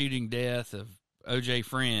the shooting death of O.J.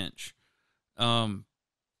 French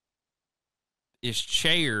is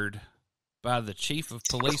chaired by the chief of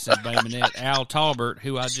police in Bay Minette, Al Talbert,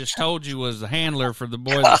 who I just told you was the handler for the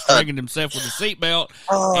boy that strangled himself with a seatbelt.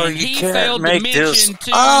 And he failed to mention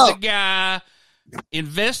to the guy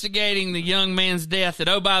investigating the young man's death that,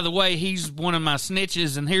 oh, by the way, he's one of my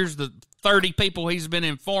snitches, and here's the 30 people he's been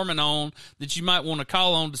informing on that you might want to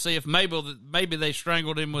call on to see if maybe they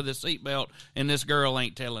strangled him with a seatbelt and this girl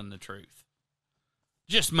ain't telling the truth.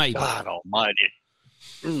 Just maybe. God almighty.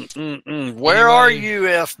 Where are you,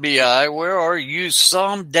 FBI? Where are you,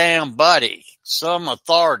 some damn buddy, some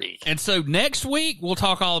authority? And so next week, we'll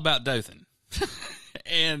talk all about Dothan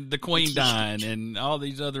and the Queen dying and all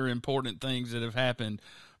these other important things that have happened.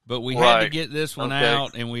 But we had to get this one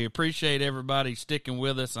out, and we appreciate everybody sticking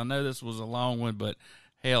with us. I know this was a long one, but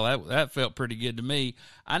hell, that felt pretty good to me.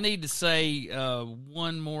 I need to say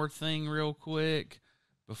one more thing real quick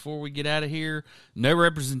before we get out of here. No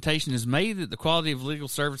representation is made that the quality of legal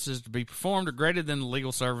services to be performed are greater than the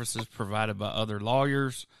legal services provided by other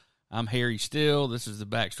lawyers. I'm Harry Still. This is the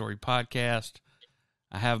Backstory Podcast.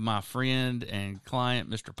 I have my friend and client,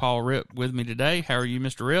 Mr. Paul Ripp, with me today. How are you,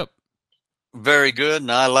 Mr. Ripp? Very good.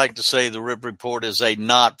 And I like to say the Rip Report is a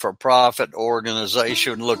not-for-profit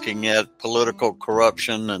organization looking at political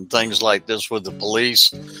corruption and things like this with the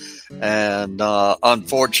police. And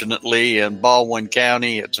unfortunately, in Baldwin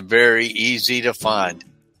County, it's very easy to find.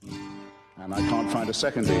 And I can't find a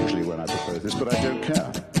seconder usually when I propose this, but I don't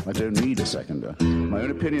care. I don't need a seconder. My own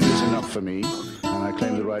opinion is enough for me, and I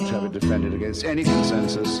claim the right to have it defended against any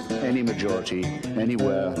consensus, any majority,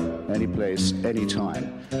 anywhere, any place, any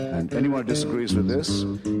time. And anyone who disagrees with this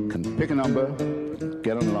can pick a number,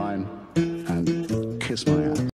 get online, and kiss my ass.